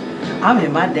 I'm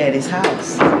in my daddy's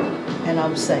house, and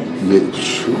I'm safe.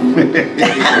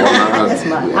 That's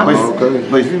my. I'm safe.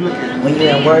 But if you look at when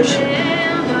you're in worship,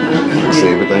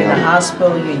 you're in the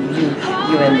hospital.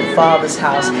 You're in the Father's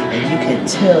house, and you can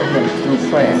tell Him through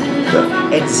prayer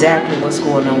exactly what's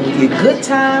going on with you. Good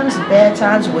times, bad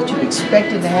times, what you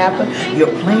expected to happen, your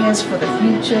plans for the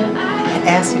future, and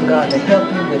asking God to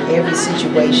help you with every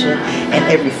situation and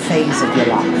every phase of your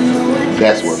life.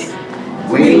 That's what.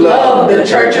 We love the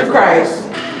Church of Christ.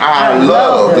 I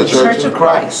love the Church of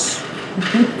Christ.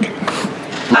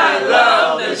 I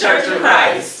love the Church of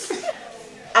Christ.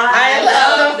 I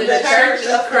love the Church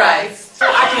of Christ.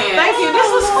 I can't. Thank you. This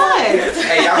was fun.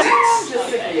 Hey, y'all. I'm just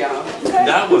sick of y'all.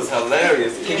 That was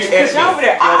hilarious. Can you Cause y'all over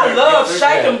there, I love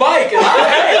shake and bake. Don't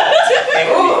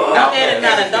edit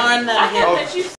not a darn nothing.